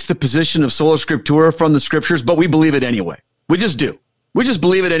can't teach the position of Sola Scriptura from the Scriptures, but we believe it anyway. We just do. We just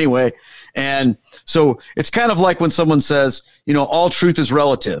believe it anyway. And so it's kind of like when someone says, all truth is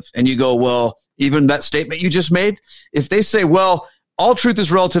relative. And you go, well, even that statement you just made, if they say, well, all truth is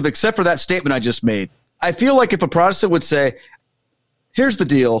relative except for that statement I just made, I feel like if a Protestant would say, here's the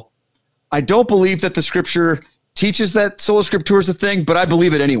deal, I don't believe that the Scripture teaches that Sola Scriptura is a thing, but I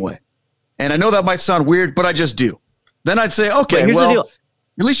believe it anyway. And I know that might sound weird, but I just do. Then I'd say, okay, well,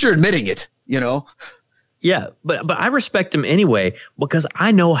 at least you're admitting it, Yeah, but I respect him anyway because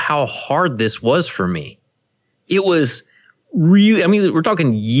I know how hard this was for me. It was really, I mean, we're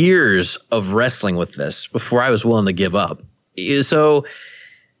talking years of wrestling with this before I was willing to give up. So,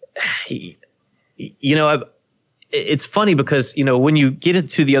 it's funny because, when you get it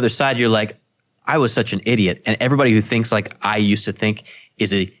to the other side, you're like, I was such an idiot. And everybody who thinks like I used to think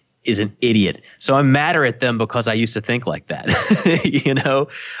is an idiot. So I'm madder at them because I used to think like that,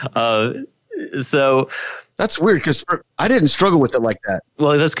 so that's weird because I didn't struggle with it like that.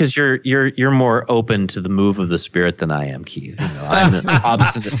 Well, that's because you're more open to the move of the Spirit than I am, Keith. I'm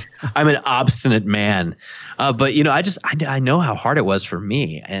an obstinate man. But I know how hard it was for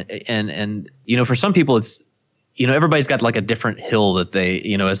me, and for some people it's. Everybody's got like a different hill that they,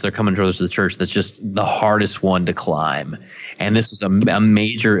 as they're coming towards the church, that's just the hardest one to climb. And this is a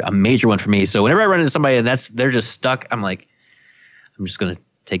major one for me. So whenever I run into somebody and they're just stuck, I'm like, I'm just going to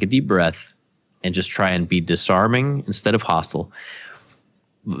take a deep breath and just try and be disarming instead of hostile.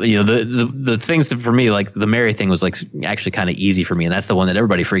 The things that for me, like the Mary thing was like actually kind of easy for me. And that's the one that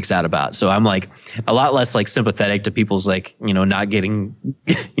everybody freaks out about. So I'm like a lot less like sympathetic to people's like, not getting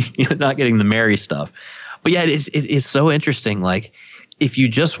the Mary stuff. But yeah, it's so interesting. Like, if you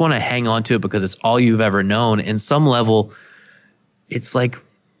just want to hang on to it because it's all you've ever known, in some level, it's like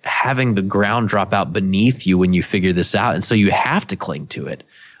having the ground drop out beneath you when you figure this out. And so you have to cling to it.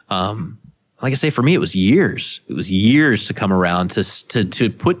 Like I say, for me, it was years. It was years to come around to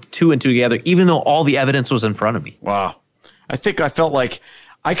put two and two together, even though all the evidence was in front of me. Wow. I think I felt like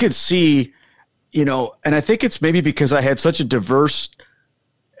I could see, and I think it's maybe because I had such a diverse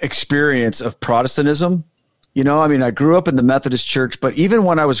experience of Protestantism. I grew up in the Methodist church, but even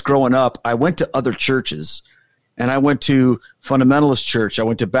when I was growing up, I went to other churches. and I went to fundamentalist church. I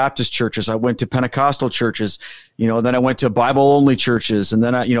went to Baptist churches. I went to Pentecostal churches, then I went to Bible only churches, and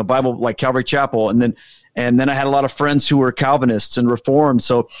then Bible like Calvary Chapel. And then I had a lot of friends who were Calvinists and Reformed.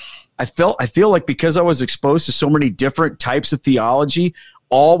 So I feel like because I was exposed to so many different types of theology,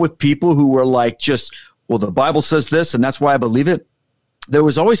 all with people who were like, just, well, the Bible says this and that's why I believe it. There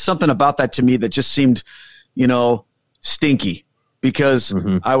was always something about that to me that just seemed, stinky, because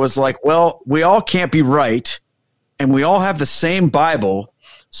I was like, well, we all can't be right and we all have the same Bible.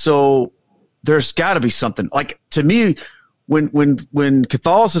 So there's got to be something. Like, to me, when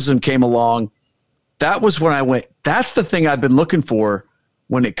Catholicism came along, that was when I went, that's the thing I've been looking for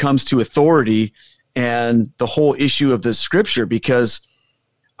when it comes to authority and the whole issue of the Scripture, because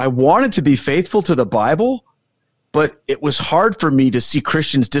I wanted to be faithful to the Bible, but it was hard for me to see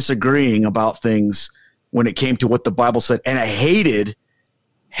Christians disagreeing about things when it came to what the Bible said. And I hated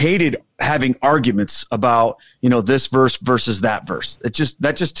having arguments about, this verse versus that verse.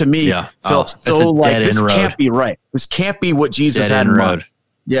 That just to me felt so like, this can't be right. This can't be what Jesus had in mind.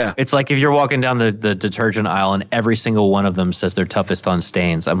 Yeah. It's like if you're walking down the detergent aisle and every single one of them says they're toughest on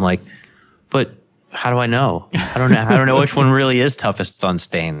stains. I'm like, but how do I know? I don't know which one really is toughest on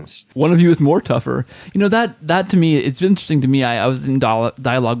stains. One of you is more tougher. That to me, it's interesting to me. I was in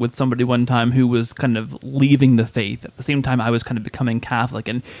dialogue with somebody one time who was kind of leaving the faith. At the same time, I was kind of becoming Catholic.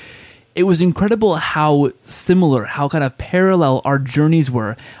 And it was incredible how similar, how kind of parallel our journeys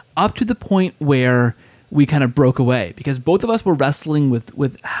were, up to the point where we kind of broke away, because both of us were wrestling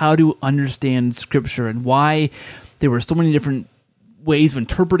with how to understand Scripture and why there were so many different ways of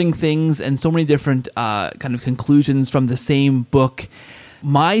interpreting things and so many different kind of conclusions from the same book.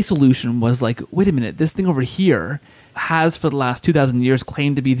 My solution was like, wait a minute, this thing over here has for the last 2,000 years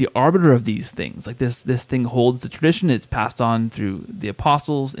claimed to be the arbiter of these things. Like this thing holds the tradition. It's passed on through the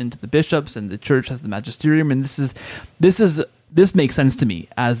apostles into the bishops, and the church has the magisterium. And this makes sense to me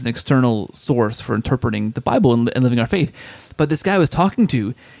as an external source for interpreting the Bible and living our faith. But this guy I was talking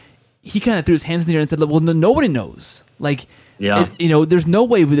to, he kind of threw his hands in the air and said, well, nobody knows. Like, there's no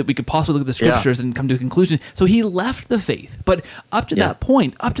way that we could possibly look at the Scriptures and come to a conclusion. So he left the faith. But up to that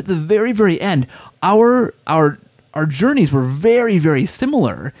point, up to the very, very end, our journeys were very, very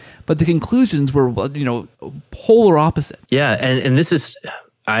similar, but the conclusions were, polar opposite. Yeah, and this is,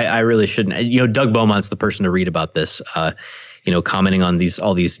 I really shouldn't. Doug Beaumont's the person to read about this. Commenting on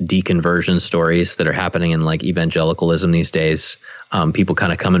all these deconversion stories that are happening in like evangelicalism these days. People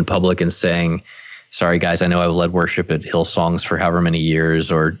kind of come in public and saying, sorry guys, I know I've led worship at Hillsongs for however many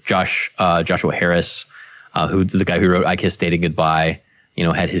years. Or Joshua Harris, the guy who wrote I Kissed Dating Goodbye,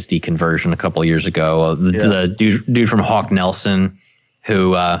 had his deconversion a couple of years ago. The dude from Hawk Nelson,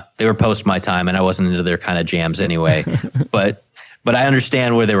 who they were post my time and I wasn't into their kind of jams anyway. but I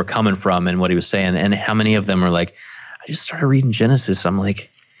understand where they were coming from and what he was saying, and how many of them are like, I just started reading Genesis. I'm like,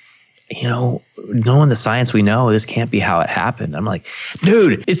 knowing the science we know, this can't be how it happened. I'm like,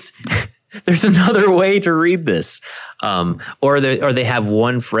 dude, there's another way to read this. Or they have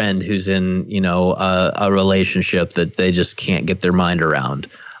one friend who's in, a relationship that they just can't get their mind around.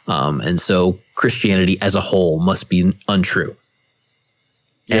 And so Christianity as a whole must be untrue.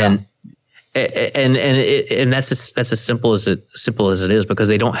 Yeah. And that's as simple as it is, because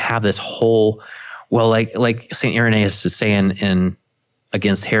they don't have this whole, well, like St. Irenaeus is saying in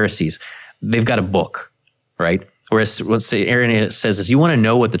Against Heresies, they've got a book, right? Whereas what St. Irenaeus says is, you want to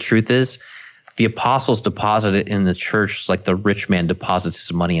know what the truth is? The apostles deposit it in the church like the rich man deposits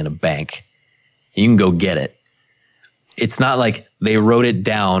his money in a bank. You can go get it. It's not like they wrote it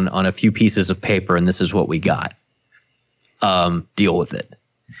down on a few pieces of paper and this is what we got. Deal with it.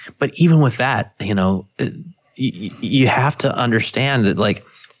 But even with that, you have to understand that, like,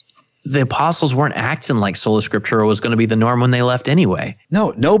 the apostles weren't acting like Sola Scriptura was going to be the norm when they left anyway.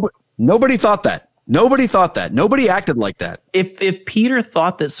 No, nobody thought that. Nobody thought that. Nobody acted like that. If Peter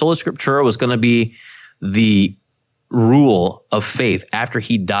thought that Sola Scriptura was going to be the rule of faith after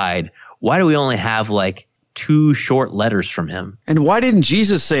he died, why do we only have like 2 short letters from him? And why didn't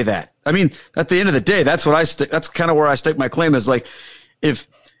Jesus say that? I mean, at the end of the day, that's kind of where I stake my claim, is like, if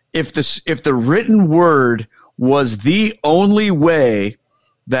the written word was the only way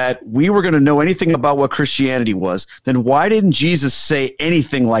that we were going to know anything about what Christianity was, then why didn't Jesus say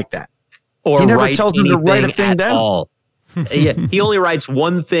anything like that? Or he never tells them to write a thing down. All. Yeah, he only writes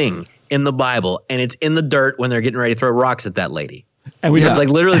one thing in the Bible, and it's in the dirt when they're getting ready to throw rocks at that lady. And it's like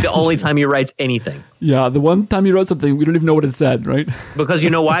literally the only time he writes anything. Yeah, the one time he wrote something, we don't even know what it said, right? Because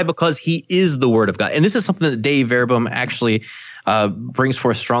you know why? Because he is the Word of God. And this is something that Dave Verboom actually brings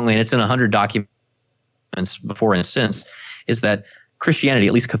forth strongly, and it's in 100 documents before and since, is that Christianity,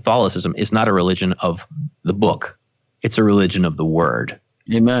 at least Catholicism, is not a religion of the book. It's a religion of the word.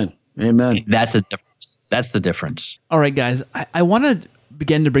 Amen. Amen. That's the difference. That's the difference. All right, guys, I want to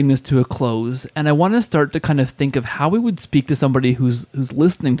begin to bring this to a close, and I want to start to kind of think of how we would speak to somebody who's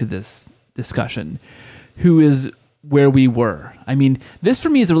listening to this discussion, who is where we were. I mean, this for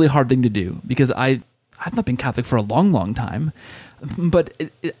me is a really hard thing to do because I've not been Catholic for a long, long time, but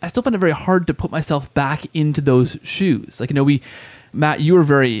I still find it very hard to put myself back into those shoes. Like, Matt, you were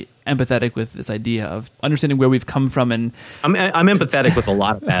very empathetic with this idea of understanding where we've come from, and I'm empathetic with a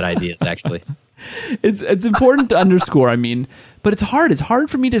lot of bad ideas, actually. It's important to underscore, but it's hard. It's hard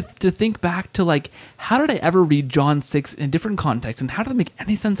for me to think back to, like, how did I ever read John 6 in a different context, and how did it make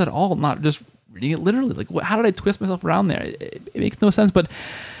any sense at all, not just reading it literally? Like, how did I twist myself around there? It makes no sense, but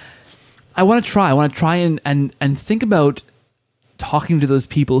I want to try. I want to try and think about talking to those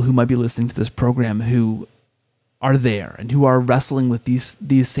people who might be listening to this program who are there and who are wrestling with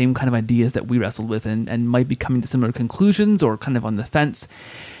these same kind of ideas that we wrestled with and might be coming to similar conclusions or kind of on the fence.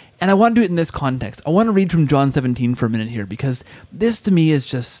 And I want to do it in this context. I want to read from John 17 for a minute here, because this to me is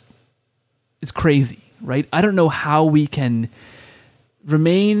just, it's crazy, right? I don't know how we can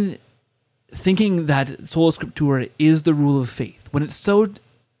remain thinking that Sola Scriptura is the rule of faith when it's so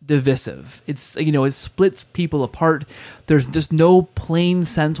divisive. It's, it splits people apart. There's just no plain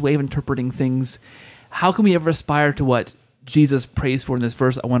sense way of interpreting things. How can we ever aspire to what Jesus prays for in this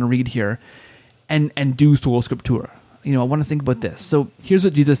verse I want to read here and do Sola Scriptura? I want to think about this. So here's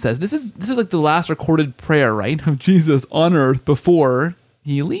what Jesus says. This is like the last recorded prayer, right, of Jesus on earth before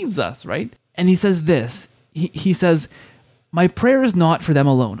he leaves us, right? And he says this. He says, "My prayer is not for them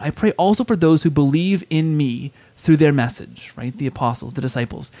alone. I pray also for those who believe in me through their message," right? The apostles, the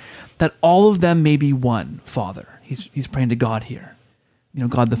disciples, "that all of them may be one, Father." He's praying to God here,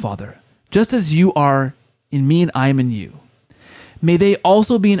 God the Father. "Just as you are in me and I am in you. May they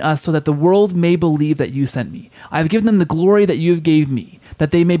also be in us, so that the world may believe that you sent me. I have given them the glory that you have gave me, that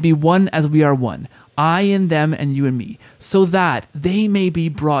they may be one as we are one, I in them and you in me, so that they may be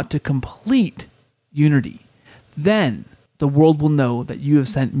brought to complete unity. Then the world will know that you have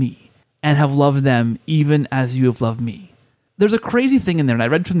sent me and have loved them even as you have loved me." There's a crazy thing in there, and I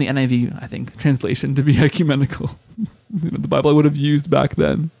read from the NIV, I think, translation to be ecumenical. The Bible I would have used back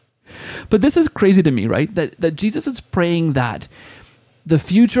then. But this is crazy to me, right? That Jesus is praying that the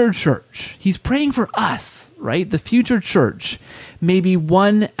future church, he's praying for us, right? The future church may be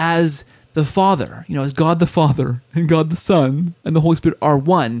one as the Father, as God the Father and God the Son and the Holy Spirit are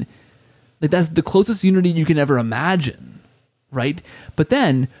one. Like, that's the closest unity you can ever imagine, right? But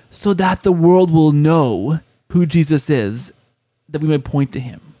then, so that the world will know who Jesus is, that we may point to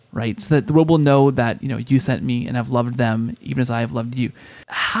him, right? So that the world will know that, you sent me and have loved them even as I have loved you.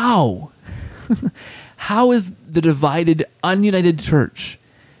 How? How is the divided, ununited church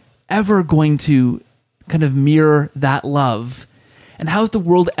ever going to kind of mirror that love? And how is the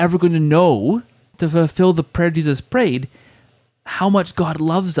world ever going to know, to fulfill the prayer Jesus prayed, how much God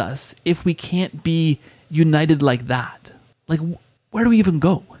loves us if we can't be united like that? Like, where do we even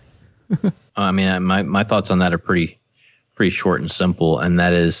go? My thoughts on that are pretty short and simple, and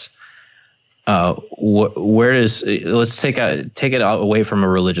that is, let's take it away from a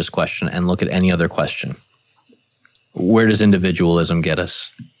religious question and look at any other question. Where does individualism get us?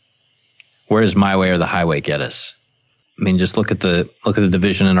 Where does my way or the highway get us? Just look at the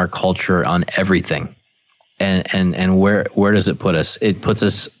division in our culture on everything, and where does it put us? It puts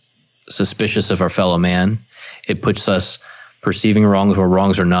us suspicious of our fellow man. It puts us perceiving wrongs where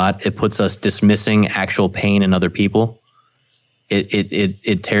wrongs are not. It puts us dismissing actual pain in other people.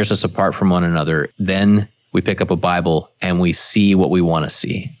 It tears us apart from one another. Then we pick up a Bible and we see what we want to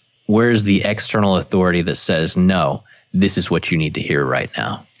see. Where's the external authority that says, no, this is what you need to hear right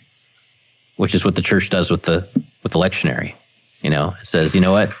now? Which is what the church does with the lectionary. It says, you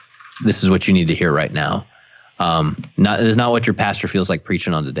know what, this is what you need to hear right now. It's not what your pastor feels like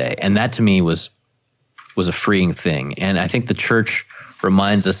preaching on today. And that to me was a freeing thing. And I think the church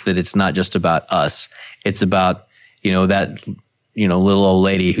reminds us that it's not just about us. It's about, that little old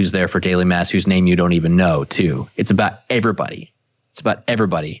lady who's there for daily mass, whose name you don't even know, too. It's about everybody.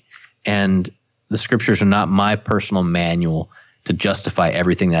 And the scriptures are not my personal manual to justify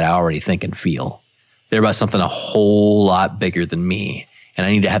everything that I already think and feel. They're about something a whole lot bigger than me. And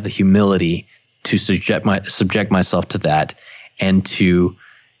I need to have the humility to subject myself to that and to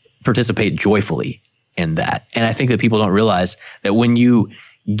participate joyfully in that. And I think that people don't realize that when you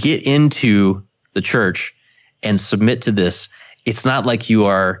get into the church and submit to this, it's not like you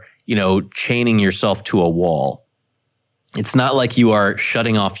are, chaining yourself to a wall. It's not like you are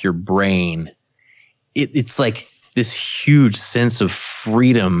shutting off your brain. It's like this huge sense of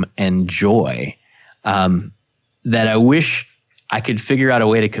freedom and joy that I wish I could figure out a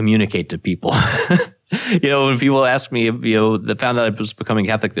way to communicate to people. When people ask me, that found out I was becoming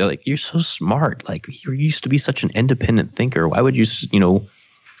Catholic, they're like, "You're so smart. Like, you used to be such an independent thinker. Why would you,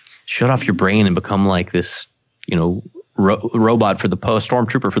 shut off your brain and become like this, robot for the Pope,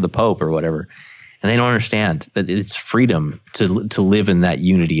 stormtrooper for the Pope or whatever?" And they don't understand that it's freedom to live in that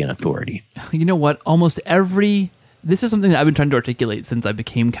unity and authority. You know what? This is something that I've been trying to articulate since I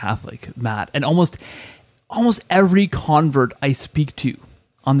became Catholic, Matt, and almost every convert I speak to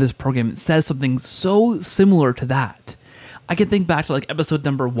on this program says something so similar to that. I can think back to like episode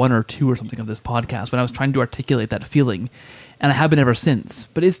number 1 or 2 or something of this podcast when I was trying to articulate that feeling, and I have been ever since.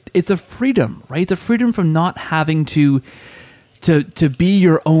 But it's a freedom, right? It's a freedom from not having to be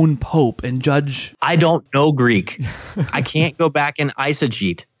your own pope and judge. I don't know Greek. I can't go back and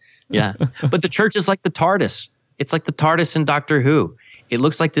eisegete. Yeah. But the church is like the TARDIS. It's like the TARDIS in Doctor Who. It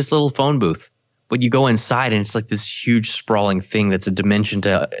looks like this little phone booth. But you go inside and it's like this huge sprawling thing that's a dimension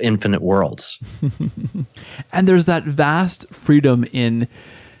to infinite worlds. And there's that vast freedom in,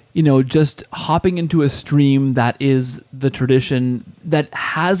 just hopping into a stream that is the tradition that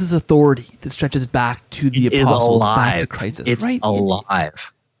has this authority that stretches back to the apostles, back to Christ. It's right?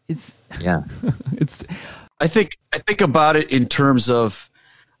 alive. I think about it in terms of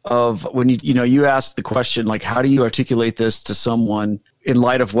when you ask the question, like, how do you articulate this to someone in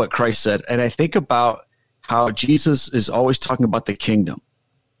light of what Christ said? And I think about how Jesus is always talking about the kingdom,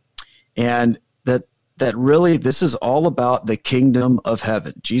 and that really this is all about the kingdom of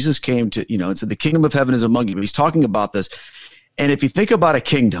heaven. Jesus came to, and said the kingdom of heaven is among you. But he's talking about this. And if you think about a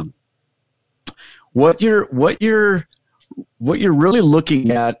kingdom, what you're really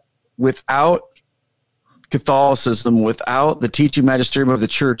looking at without Catholicism, without the teaching magisterium of the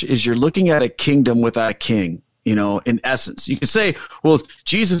church, is you're looking at a kingdom without a king. In essence, you could say, well,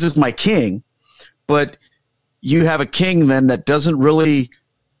 Jesus is my king, but you have a king then that doesn't really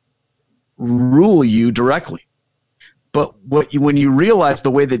rule you directly. But when you realize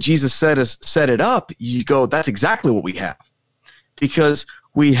the way that Jesus set it up, you go, that's exactly what we have. Because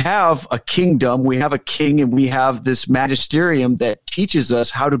we have a kingdom, we have a king, and we have this magisterium that teaches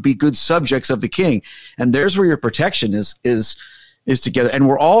us how to be good subjects of the king. And there's where your protection is together. And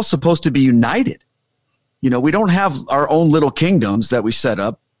we're all supposed to be united. We don't have our own little kingdoms that we set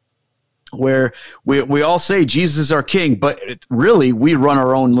up where we all say Jesus is our king, but really we run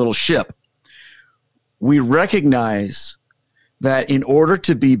our own little ship. We recognize that in order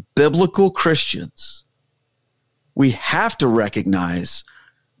to be biblical Christians, we have to recognize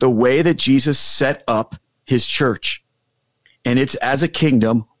the way that Jesus set up his church. And it's as a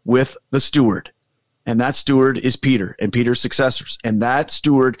kingdom with the steward. And that steward is Peter and Peter's successors. And that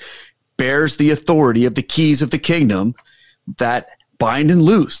steward bears the authority of the keys of the kingdom that bind and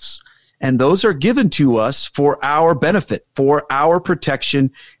loose. And those are given to us for our benefit, for our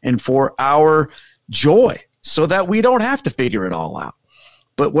protection, and for our joy, so that we don't have to figure it all out.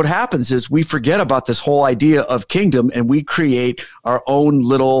 But what happens is we forget about this whole idea of kingdom, and we create our own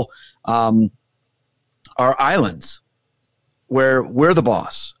little our islands where we're the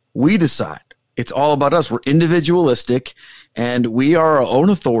boss. We decide. It's all about us. We're individualistic, and we are our own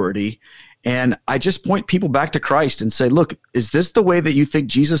authority. And I just point people back to Christ and say, look, is this the way that you think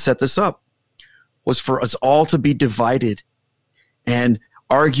Jesus set this up? Was for us all to be divided and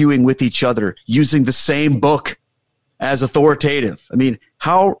arguing with each other, using the same book as authoritative. I mean,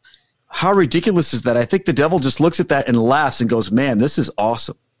 how ridiculous is that? I think the devil just looks at that and laughs and goes, man, this is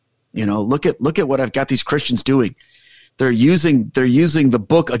awesome. Look at what I've got these Christians doing. They're using the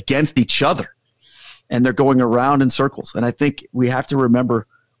book against each other, and they're going around in circles. And I think we have to remember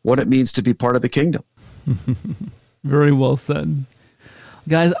what it means to be part of the kingdom. Very well said.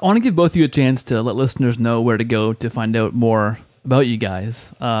 Guys, I want to give both of you a chance to let listeners know where to go to find out more about you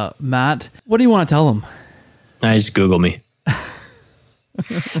guys. Matt, what do you want to tell them? Just Google me.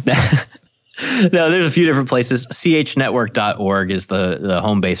 No, there's a few different places. chnetwork.org is the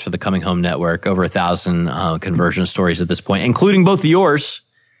home base for the Coming Home Network. Over 1,000 conversion stories at this point, including both of yours.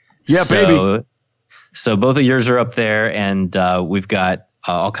 Yeah, baby. So both of yours are up there, and we've got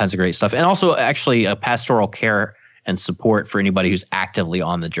all kinds of great stuff. And also actually a pastoral care and support for anybody who's actively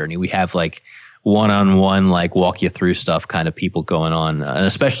on the journey. We have like one-on-one, like walk you through stuff kind of people going on, and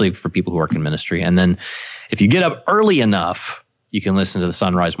especially for people who work in ministry. And then if you get up early enough, you can listen to the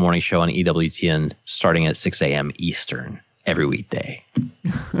Sunrise Morning Show on EWTN starting at 6 a.m. Eastern every weekday.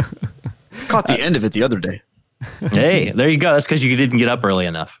 Caught the end of it the other day. Hey, there you go. That's because you didn't get up early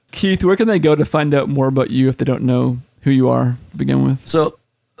enough. Keith, where can they go to find out more about you if they don't know who you are to begin with? So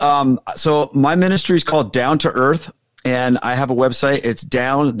So my ministry is called Down to Earth, and I have a website. It's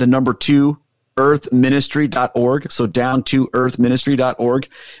down the number 2 earthministry.org. So down to earthministry.org.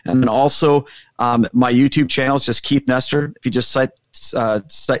 And then also my YouTube channel is just Keith Nestor. If you just search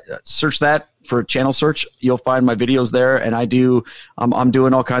that for channel search, you'll find my videos there. And I'm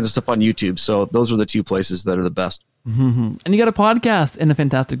doing all kinds of stuff on YouTube. So those are the 2 places that are the best. Mm-hmm. And you got a podcast and a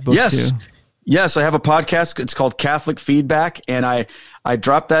fantastic book too. Yes, I have a podcast. It's called Catholic Feedback, and I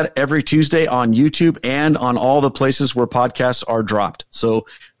drop that every Tuesday on YouTube and on all the places where podcasts are dropped. So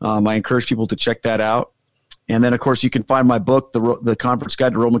I encourage people to check that out. And then, of course, you can find my book, The Convert's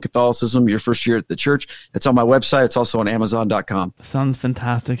Guide to Roman Catholicism, Your First Year at the Church. It's on my website. It's also on Amazon.com. Sounds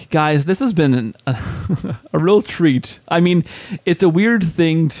fantastic. Guys, this has been a real treat. I mean, it's a weird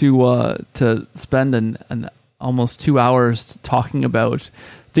thing to spend an almost 2 hours talking about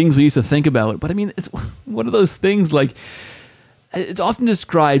things we used to think about. But I mean, it's one of those things, like, it's often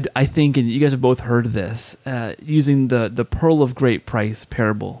described, I think, and you guys have both heard this, using the pearl of great price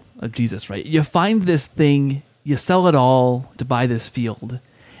parable of Jesus, right? You find this thing, you sell it all to buy this field.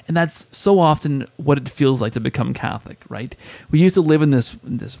 And that's so often what it feels like to become Catholic, right? We used to live in this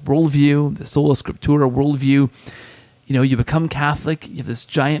worldview, the Sola Scriptura worldview. You know, you become Catholic, you have this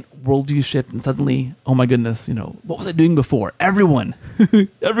giant worldview shift, and suddenly, oh my goodness, what was I doing before? Everyone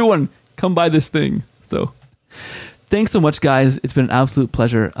come buy this thing. So thanks so much, guys. It's been an absolute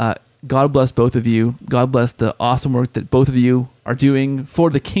pleasure. God bless both of you. God bless the awesome work that both of you are doing for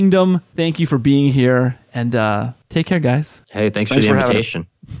the kingdom. Thank you for being here, and take care, guys. Hey, thanks for the invitation.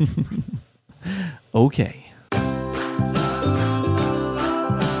 Okay.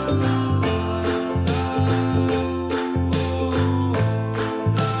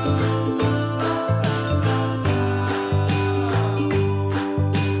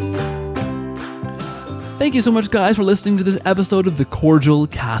 Thank you so much, guys, for listening to this episode of The Cordial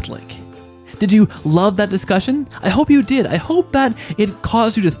Catholic. Did you love that discussion? I hope you did. I hope that it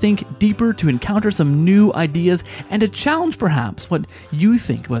caused you to think deeper, to encounter some new ideas, and to challenge perhaps what you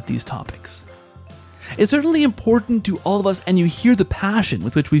think about these topics. It's certainly important to all of us, and you hear the passion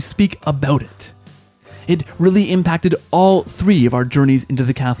with which we speak about it. It really impacted all 3 of our journeys into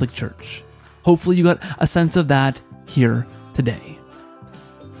the Catholic Church. Hopefully you got a sense of that here today.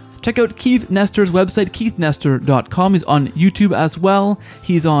 Check out Keith Nestor's website, keithnestor.com. He's on YouTube as well.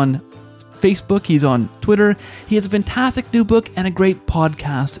 He's on Facebook. He's on Twitter. He has a fantastic new book and a great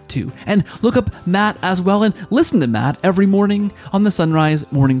podcast too. And look up Matt as well and listen to Matt every morning on the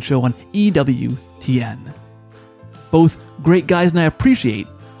Sunrise Morning Show on EWTN. Both great guys, and I appreciate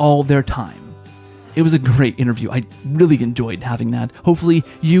all their time. It was a great interview. I really enjoyed having that. Hopefully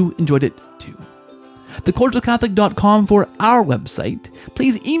you enjoyed it too. thecordialcatholic.com for our website.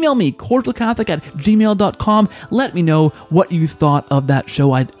 Please email me, cordialcatholic@gmail.com. Let me know what you thought of that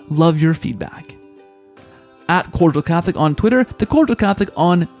show. I'd love your feedback. At Cordial Catholic on Twitter, The Cordial Catholic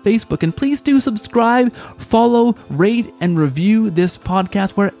on Facebook. And please do subscribe, follow, rate, and review this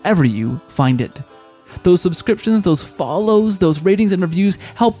podcast wherever you find it. Those subscriptions, those follows, those ratings and reviews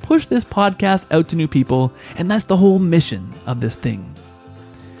help push this podcast out to new people. And that's the whole mission of this thing.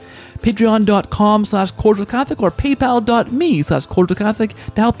 Patreon.com/cordialcatholic or paypal.me/cordialcatholic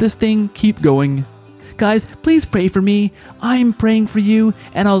to help this thing keep going. Guys, please pray for me. I'm praying for you,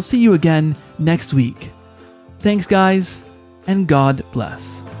 and I'll see you again next week. Thanks, guys, and God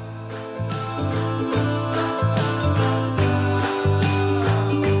bless.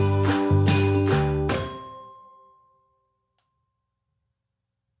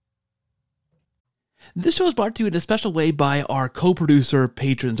 This show is brought to you in a special way by our co-producer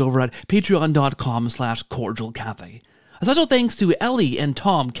patrons over at patreon.com/cordialcatholic. A special thanks to Ellie and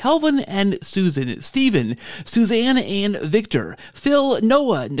Tom, Kelvin and Susan, Stephen, Suzanne and Victor, Phil,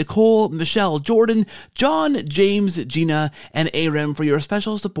 Noah, Nicole, Michelle, Jordan, John, James, Gina, and Aram for your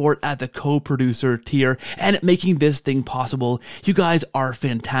special support at the co-producer tier and making this thing possible. You guys are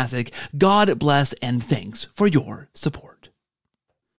fantastic. God bless and thanks for your support.